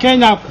mnasema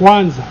Kenya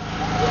Kwanza.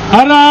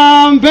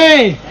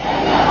 Harambee.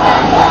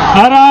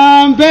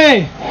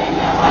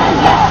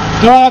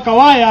 Toa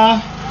Kawaya,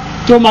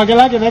 to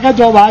magelake veka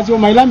to baasi o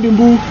mailambi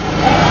mbu.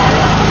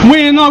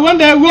 mwino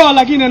wende uo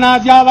lakini na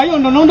java hiyo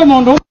ndo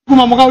mondo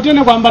kuma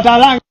mkautene kwa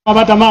mbatalangi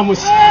mabata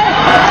mamusi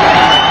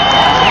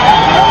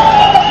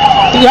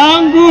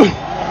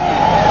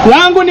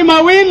yangu ni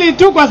mawili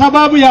tu kwa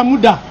sababu ya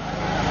muda.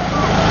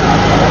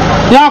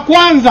 Ya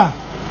kwanza,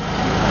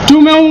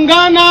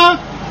 tumeungana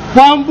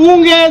kwa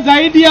mbunge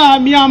zaidi ya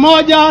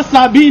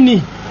 170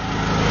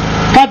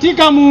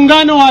 katika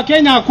muungano wa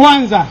Kenya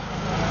Kwanza,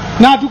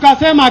 na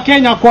tukasema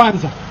Kenya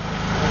Kwanza.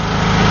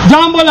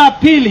 Jambo la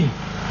pili,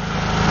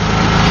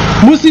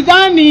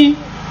 msidhani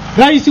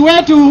rais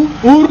wetu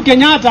Uhuru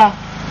Kenyatta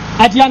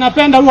ati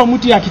anapenda huo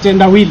mtu ya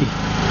kitendawili.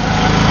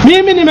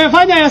 Mimi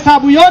nimefanya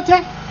hesabu yote,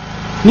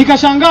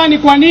 nikashangaa ni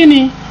kwa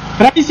nini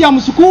rais ya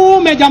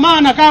msukume jamaa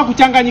anakaa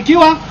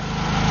kuchanganyikiwa,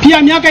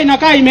 pia miaka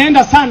inakaa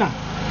imeenda sana.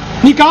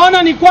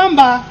 Nikaona ni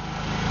kwamba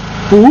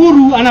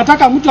Uhuru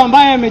anataka mtu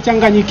ambaye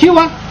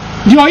amechanganyikiwa,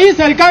 ndio hii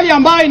serikali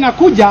ambayo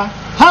inakuja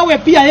hawe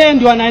pia yeye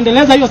ndio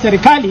anaendeleza hiyo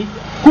serikali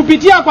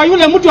kupitia kwa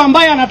yule mtu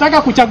ambaye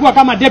anataka kuchagua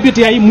kama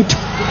deputy ya hii mtu.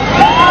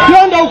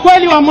 Hiyo ndio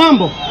ukweli wa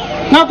mambo.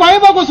 Na kwa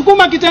hivyo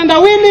kusukuma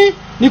kitendawili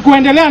ni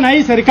kuendelea na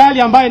hii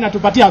serikali ambayo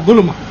inatupatia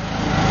dhuluma.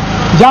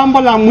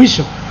 Jambo la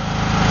mwisho,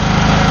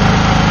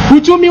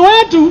 uchumi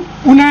wetu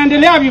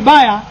unaendelea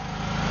vibaya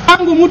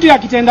tangu mtu ya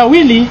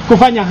kitendawili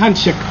kufanya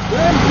handshake.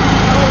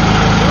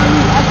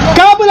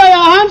 Kabla ya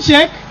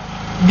handshake,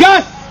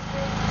 gas,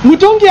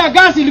 mtungi ya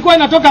gas ilikuwa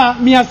inatoka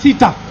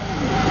 600.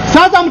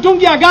 Sasa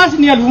mtungi ya gas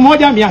ni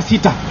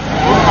 1600.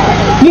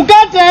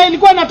 Mkate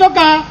ilikuwa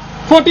inatoka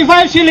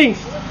 45 shillings.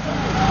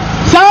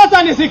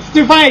 Sasa ni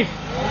 65.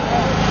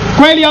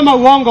 Kweli ama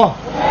uongo?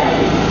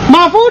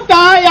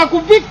 Mafuta ya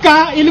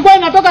kupika ilikuwa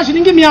inatoka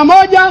shilingi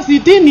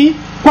 160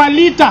 kwa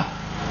lita.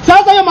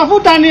 Sasa hiyo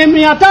mafuta ni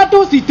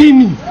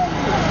 360.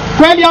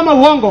 Kweli ama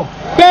uongo?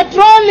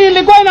 Petroli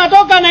ilikuwa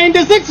inatoka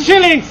 96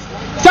 shillings.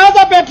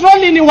 Sasa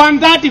petroli ni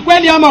 130.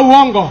 Kweli ama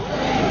uongo?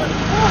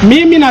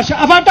 Mimi na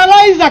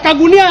fertilizer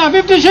kagunia ya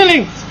 50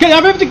 shillings,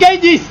 ya 50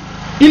 kgs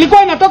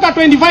ilikuwa inatoka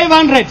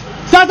 2500.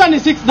 Sasa ni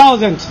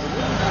 6000.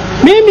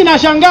 Mimi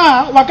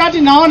nashangaa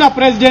wakati naona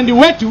president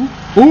wetu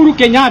Uhuru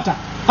Kenyatta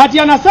ati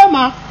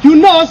anasema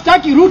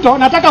sitaki Ruto,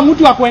 nataka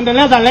mtu wa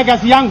kuendeleza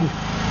legacy yangu.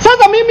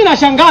 Sasa mimi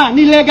nashangaa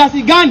ni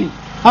legacy gani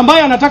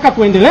ambayo anataka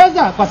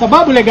kuendeleza, kwa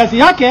sababu legacy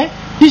yake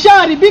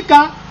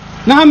ishaharibika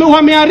na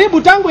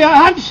wameharibu tangu ya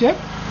handshake,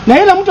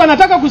 na ile mtu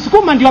anataka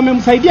kusukuma ndio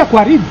amemsaidia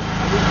kuharibu.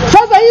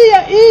 Sasa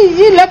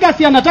hii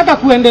legacy anataka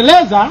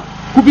kuendeleza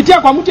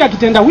kupitia kwa mtu ya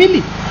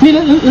kitendawili ni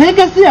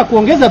legacy ya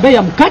kuongeza bei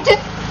ya mkate,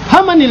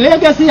 ama ni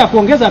legacy ya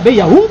kuongeza bei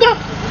ya unga,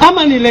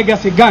 ama ni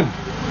legacy gani?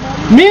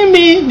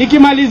 Mimi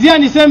nikimalizia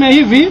niseme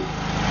hivi,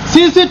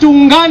 sisi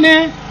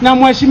tuungane na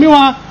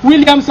Mheshimiwa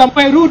William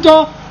Samoei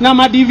Ruto na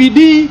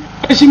ma-DVD,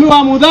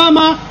 Mheshimiwa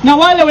Mudhama na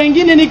wale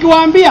wengine,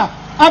 nikiwaambia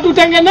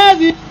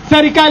hatutengenezi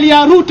serikali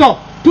ya Ruto,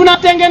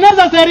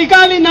 tunatengeneza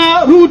serikali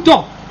na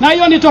Ruto. Na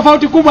hiyo ni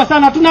tofauti kubwa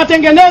sana.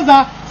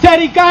 Tunatengeneza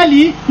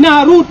serikali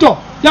na Ruto,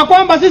 ya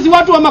kwamba sisi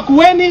watu wa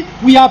Makueni,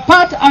 we are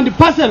part and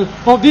parcel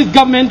of this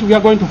government we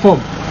are going to form.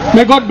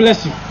 May God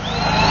bless you.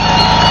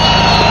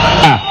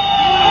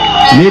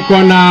 Niko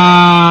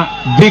na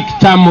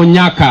Victor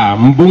Munyaka,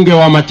 mbunge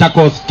wa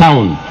Machakos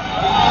Town.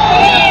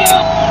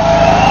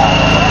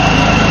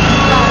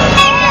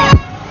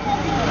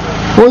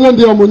 Huyo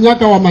ndio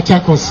Munyaka wa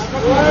Machakos.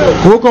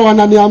 Huko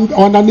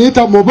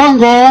wananiita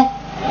Mubango.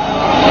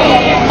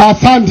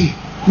 Asante.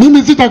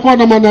 Mimi sitakuwa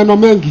na maneno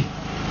mengi,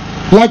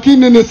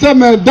 lakini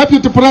niseme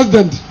Deputy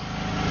President,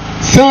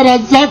 sera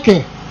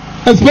zake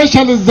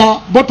especially za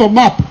bottom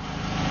up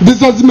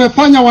ndizo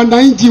zimefanya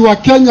wananchi wa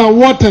Kenya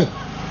wote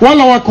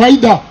wala wa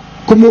kawaida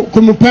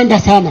kumpenda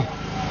sana.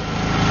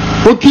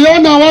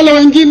 Ukiona wale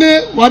wengine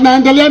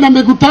wanaendelea na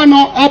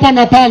mikutano hapa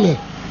na pale,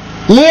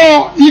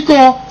 leo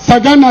iko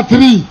Sagana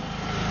 3.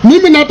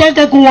 Mimi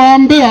nataka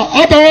kuwaambia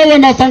hata wewe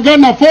na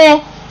Sagana 4,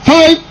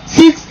 5,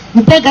 6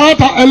 mpaka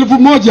hata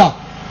 1000,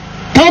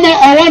 kama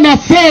hawana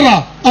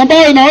sera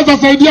ambayo inaweza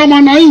saidia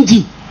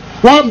mwananchi,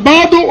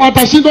 bado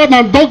watashindwa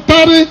na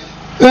Daktari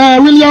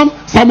William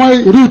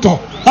Samoei Ruto.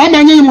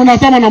 Ama nyinyi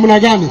mnasema namna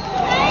gani?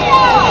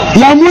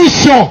 Ya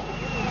mwisho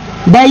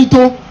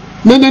baito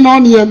nene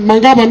nonie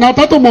mangaba na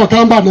tatu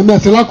mwakamba ne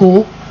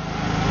meselako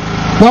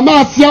mama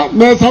asia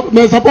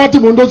me support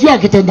mundozi wa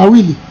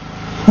kitendawili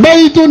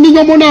baito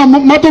ninyo mona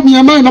mato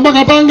miema na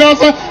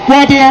bakatangaza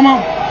kwa tema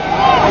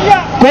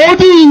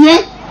kodi nye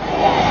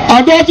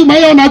adoti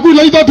mayo na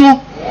kula itatu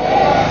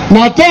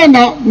na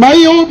tena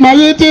mayo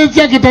mayete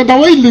ya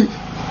kitendawili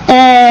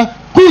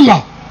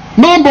kula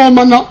mambo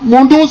mana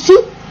mundozi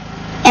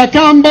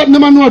akamba ne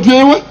manua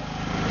jewe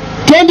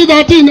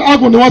 2013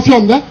 ago ne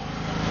wasiombe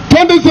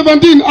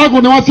 2017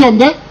 ago ne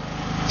wasiombe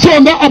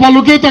sonda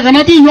abaloketa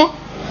kanatiyo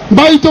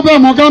baito be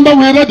mogamba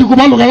were di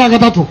kubalokala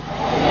katatu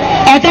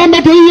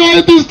akamba to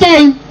hiyo this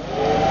time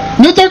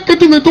nita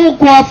kitu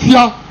kwa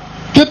afya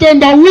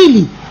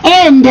kitendawili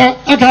and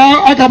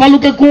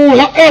akabaluke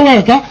kula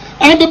eweka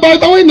and by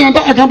the way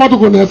nenda akamba to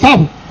kone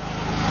sabu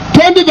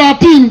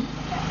 2013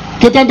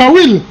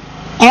 kitendawili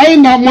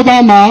aina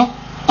Mudhama,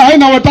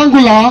 aina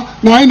Wetangula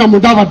na aina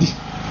Mudavadi.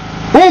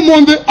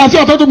 umundi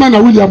asio tatu mena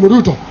William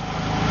Ruto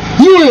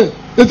yue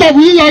esa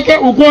buyi yake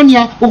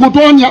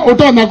ukutonya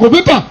utona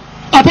kupita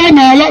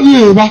atana ala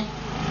yeba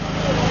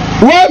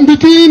we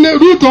mbitine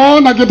Ruto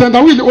na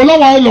kitendawili ula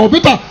wa ile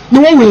opita ni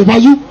wewe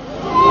bayu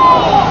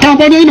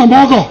kampani ina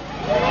moko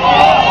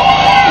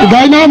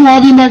gaina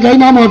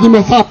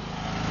mwadhime sana.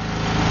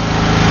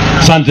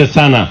 Asante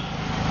sana.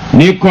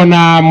 Niko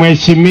na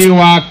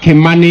Mheshimiwa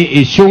Kimani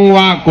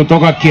Ichung'wah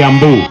kutoka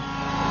Kiambu.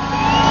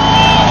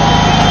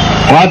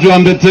 Watu wa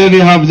Mbeteni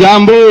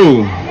hamjambo?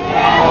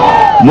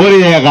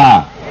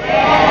 Muriega.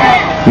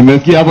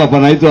 Nimesikia hapa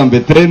panaitwa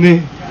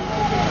Mbeteni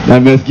na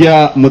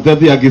nimesikia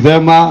Muteti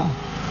akisema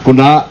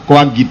kuna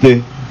kwa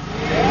gite.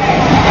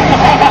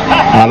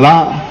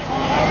 Ala.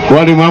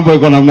 Kwani mambo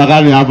iko namna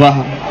gani hapa?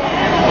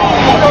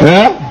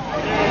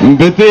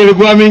 Mbeteni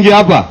ilikuwa mingi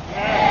hapa.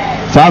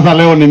 Sasa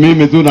leo ni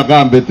mimi tu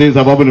nakaa Mbeteni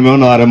sababu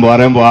nimeona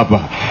warembo hapa.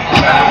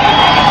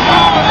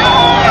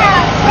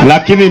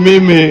 Lakini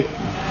mimi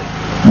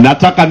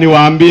nataka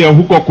niwaambie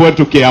huko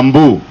kwetu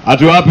Kiambu.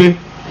 Ati wapi?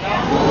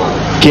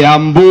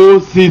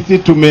 Kiambu sisi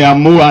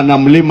tumeamua na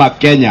Mlima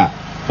Kenya.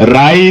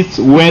 Rais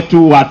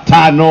wetu wa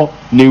 5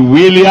 ni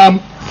William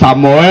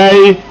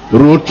Samoei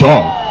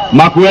Ruto.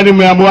 Makueni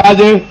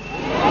mmeamuaje?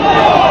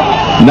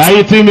 Na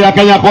hii timu ya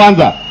Kenya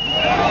Kwanza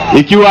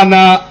ikiwa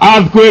na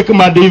earthquake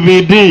ma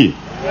DVD.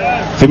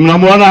 Si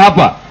mnamuona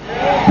hapa?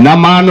 Na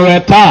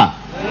Manueta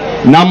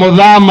na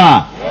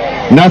Mudhama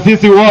na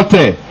sisi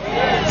wote.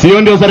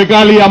 Sio ndio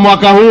serikali ya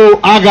mwaka huu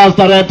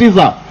Agosti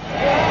 9?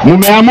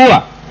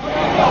 Mumeamua?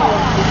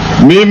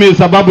 Mimi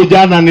sababu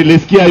jana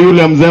nilisikia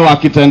yule mzee wa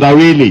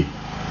kitendawili.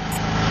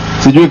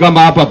 Sijui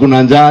kama hapa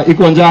kuna njaa.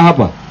 Iko njaa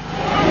hapa?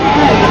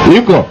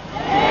 Iko?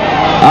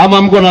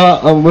 Ama mko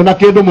na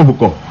kedomo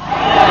huko?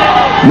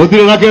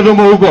 Mutile na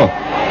kedomo huko?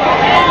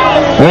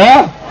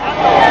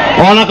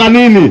 Ona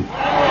kanini?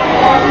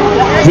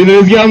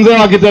 Nilisikia mzee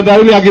wa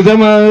kitendawili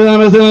akisema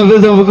amesema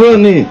pesa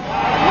mfukoni.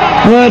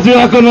 Watu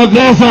wako na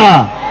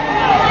pesa.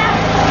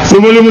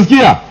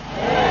 Simulimsikia?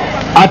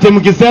 Ati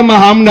mkisema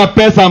hamna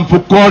pesa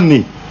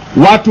mfukoni,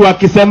 watu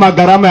wakisema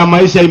gharama ya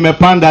maisha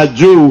imepanda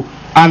juu,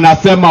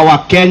 anasema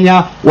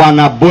Wakenya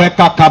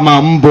wanabweka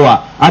kama mbwa.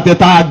 Ati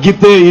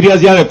taagite iria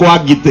ziale kwa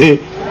agite.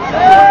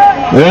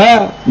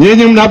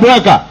 Nyinyi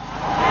mnabweka?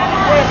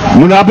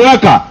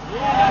 Mnabweka?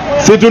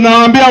 Si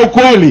tunawaambia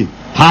ukweli,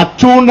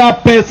 hatuna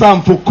pesa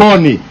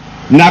mfukoni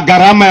na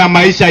gharama ya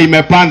maisha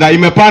imepanda.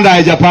 Imepanda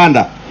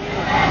haijapanda?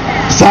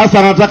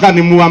 Sasa nataka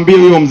nimuambie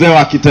huyo mzee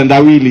wa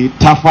kitendawili,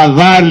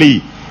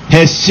 tafadhali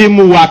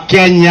heshimu wa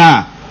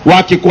Kenya.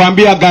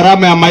 Wakikwambia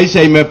gharama ya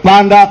maisha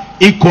imepanda,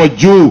 iko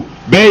juu.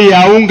 Bei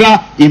ya unga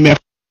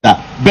imepanda,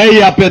 bei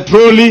ya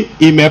petroli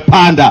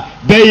imepanda,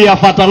 bei ya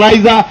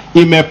fertilizer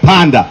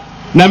imepanda.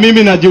 Na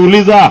mimi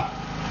najiuliza,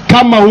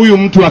 kama huyu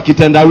mtu wa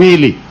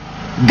kitendawili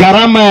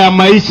gharama ya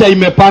maisha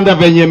imepanda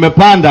venye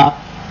imepanda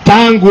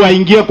tangu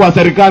aingie kwa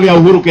serikali ya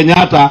Uhuru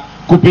Kenyatta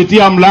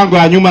kupitia mlango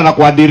ya nyuma na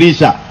kwa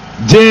dirisha,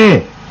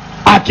 je,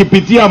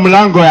 akipitia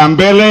mlango ya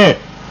mbele,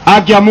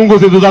 haki ya Mungu,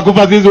 si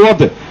tutakufa sisi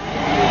wote?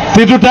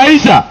 Si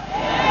tutaisha?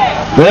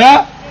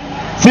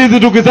 Sisi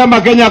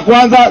tukisema Kenya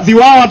Kwanza, si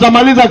wao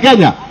watamaliza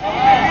Kenya?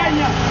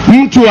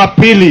 Mtu wa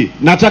pili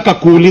nataka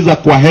kuuliza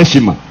kwa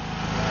heshima.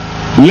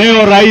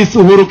 Leo Rais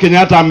Uhuru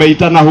Kenyatta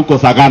ameitana huko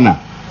Sagana,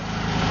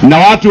 na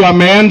watu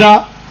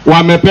wameenda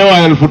wamepewa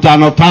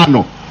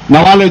 5,500,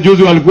 na wale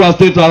juzi walikuwa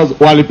State House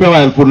walipewa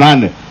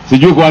 8,000.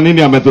 Sijui kwa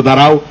nini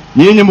ametudharau.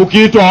 Nyinyi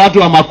mkiitwa watu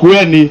wa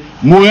Makueni,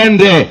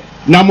 muende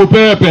na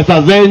mupewe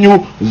pesa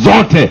zenyu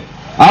zote,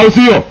 au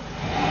sio?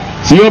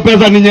 Sio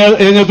pesa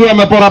yenye tu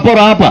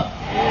amepora hapa.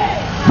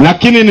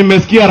 Lakini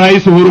nimesikia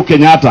Rais Uhuru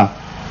Kenyatta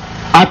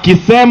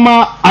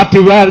akisema ati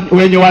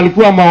wenye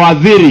walikuwa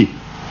mawaziri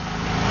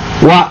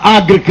wa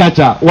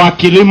agriculture, wa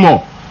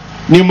kilimo,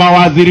 ni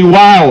mawaziri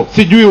wao.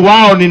 Sijui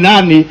wao ni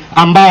nani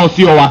ambao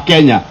sio wa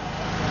Kenya.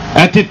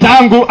 Ati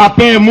tangu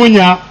apee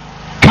Munya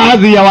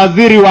kazi ya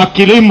waziri wa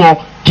kilimo,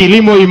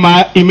 kilimo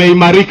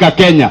imeimarika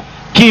Kenya.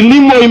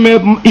 Kilimo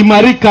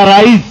imeimarika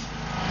rais.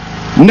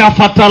 Na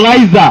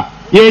fertilizer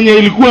yenye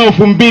ilikuwa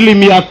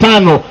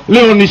 2,500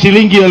 leo ni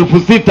shilingi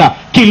 6,000.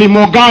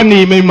 Kilimo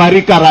gani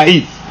imeimarika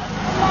rais?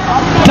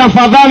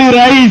 Tafadhali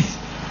rais,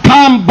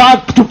 come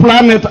back to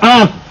planet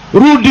Earth.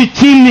 Rudi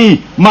chini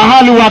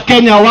mahali wa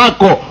Kenya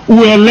wako,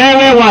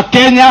 uelewe wa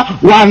Kenya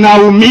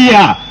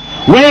wanaumia.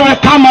 Wewe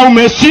kama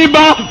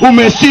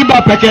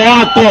umeshiba peke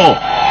yako.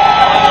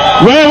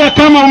 Wewe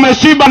kama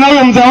umeshiba na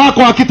huyo mzee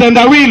wako wa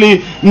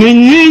kitendawili, ni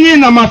nyinyi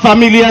na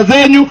mafamilia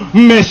zenyu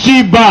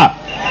mmeshiba.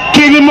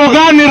 Kilimo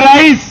gani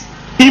rais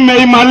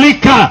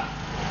imeimarika?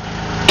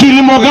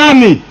 Kilimo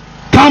gani?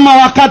 Kama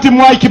wakati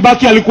Mwai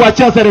Kibaki alikuwa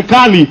cha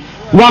serikali,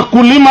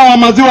 wakulima wa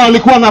maziwa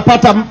walikuwa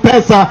wanapata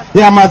pesa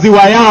ya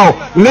maziwa yao.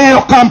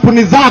 Leo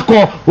kampuni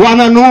zako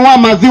wananunua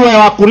maziwa ya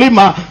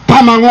wakulima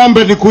kama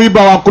ng'ombe ni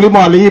kuiba, wakulima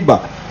waliiba.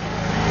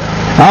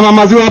 Ama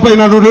maziwa hapa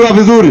inanunuliwa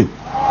vizuri?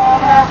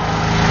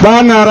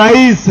 Bana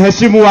rais,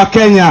 heshimu wa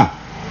Kenya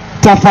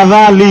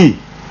tafadhali.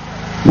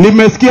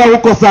 Nimesikia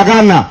huko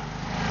Sagana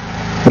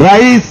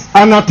rais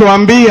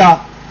anatuambia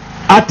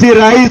ati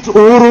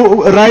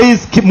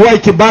Rais Mwai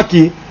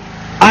Kibaki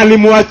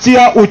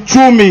alimwachia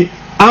uchumi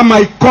ama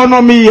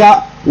economy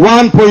ya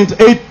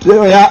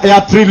 1.8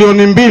 ya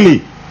trilioni 2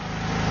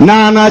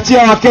 na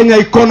anaachia Wakenya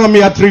economy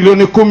ya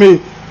trilioni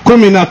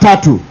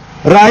 13.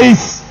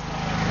 Rais,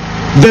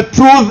 the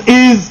truth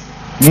is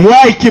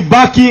Mwai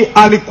Kibaki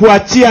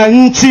alikuachia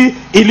nchi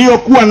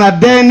iliyokuwa na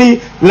deni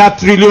la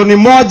trilioni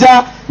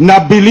 1 na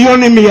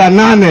bilioni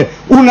 800.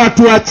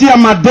 Unatuachia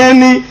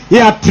madeni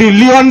ya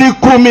trilioni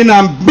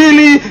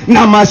 12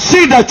 na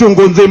mashida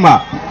chungu nzima.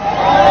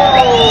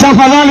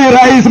 Tafadhali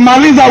rais,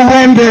 maliza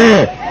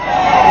uende.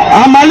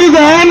 Amaliza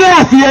ende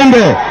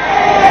asiende.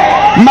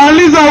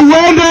 Maliza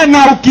uende,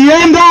 na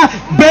ukienda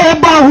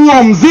beba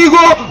huo mzigo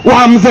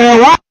wa mzee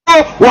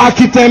wako wa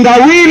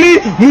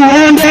kitendawili,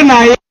 muende na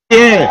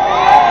yeye.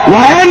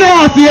 Waende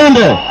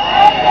asiende.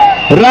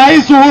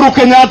 Rais Uhuru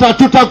Kenyatta,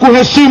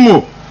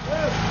 tutakuheshimu.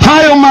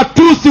 Hayo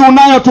matusi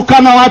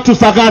unayotukana watu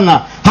Sagana,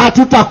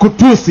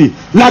 hatutakutusi,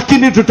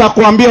 lakini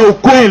tutakuambia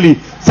ukweli,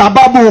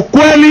 sababu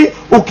ukweli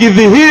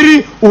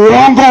ukidhihiri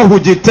uongo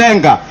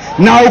hujitenga.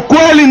 Na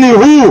ukweli ni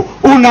huu,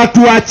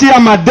 unatuachia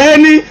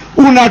madeni,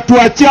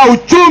 unatuachia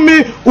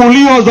uchumi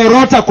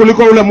uliozorota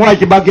kuliko ule Mwai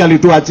Kibaki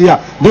alituachia.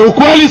 Ni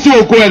ukweli sio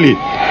ukweli?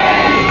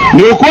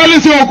 Ni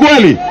ukweli sio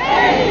ukweli?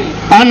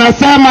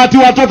 Anasema ati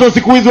watoto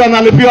siku hizi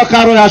wanalipiwa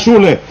karo ya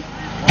shule.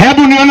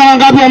 Hebu nione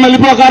wangapi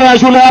wamelipiwa karo ya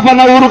shule hapa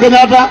na Uhuru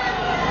Kenyatta?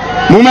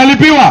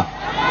 Mumelipiwa?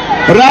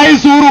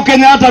 Rais Uhuru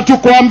Kenyatta,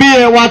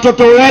 tukuambie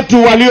watoto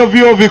wetu walio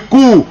vyuo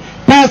vikuu,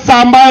 pesa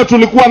ambayo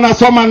tulikuwa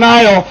nasoma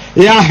nayo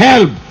ya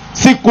HELB,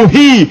 siku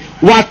hii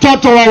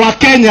watoto wa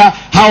Wakenya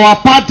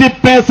hawapati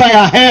pesa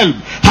ya HELB.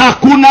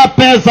 Hakuna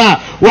pesa.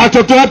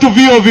 Watoto wetu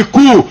vyuo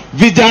vikuu,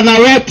 vijana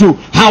wetu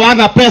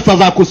hawana pesa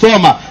za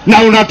kusoma,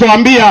 na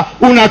unatuambia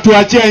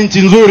unatuachia nchi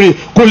nzuri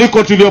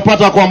kuliko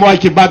tuliyopata kwa Mwai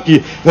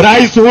Kibaki.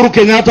 Rais Uhuru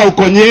Kenyatta,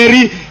 uko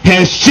Nyeri,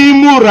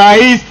 heshimu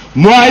Rais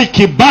Mwai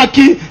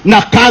Kibaki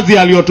na kazi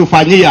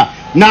aliyotufanyia,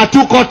 na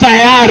tuko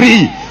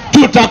tayari,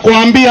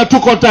 tutakuambia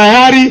tuko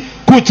tayari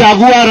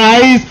kuchagua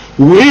Rais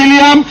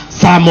William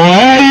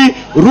Samoei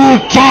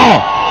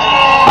Ruto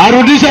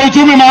arudishe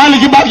uchumi mahali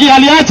Kibaki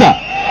aliacha.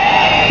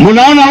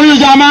 Munaona huyu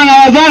jamaa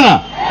anawazana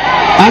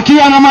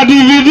akiwa na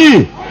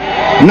ma-DVD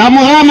na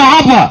Muhama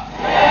hapa,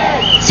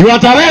 si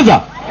wataweza?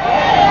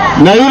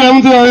 Na yule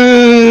mtu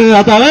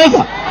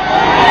ataweza?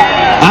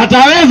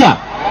 Ataweza?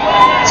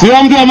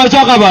 Sio mtu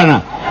amechoka bana.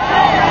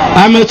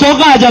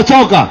 Amechoka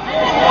hajachoka.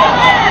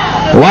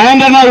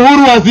 Waende na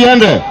Uhuru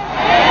asiende?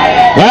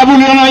 Hebu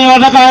niona wenye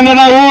wataka waende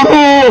na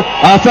Uhuru.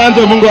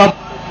 Asante Mungu.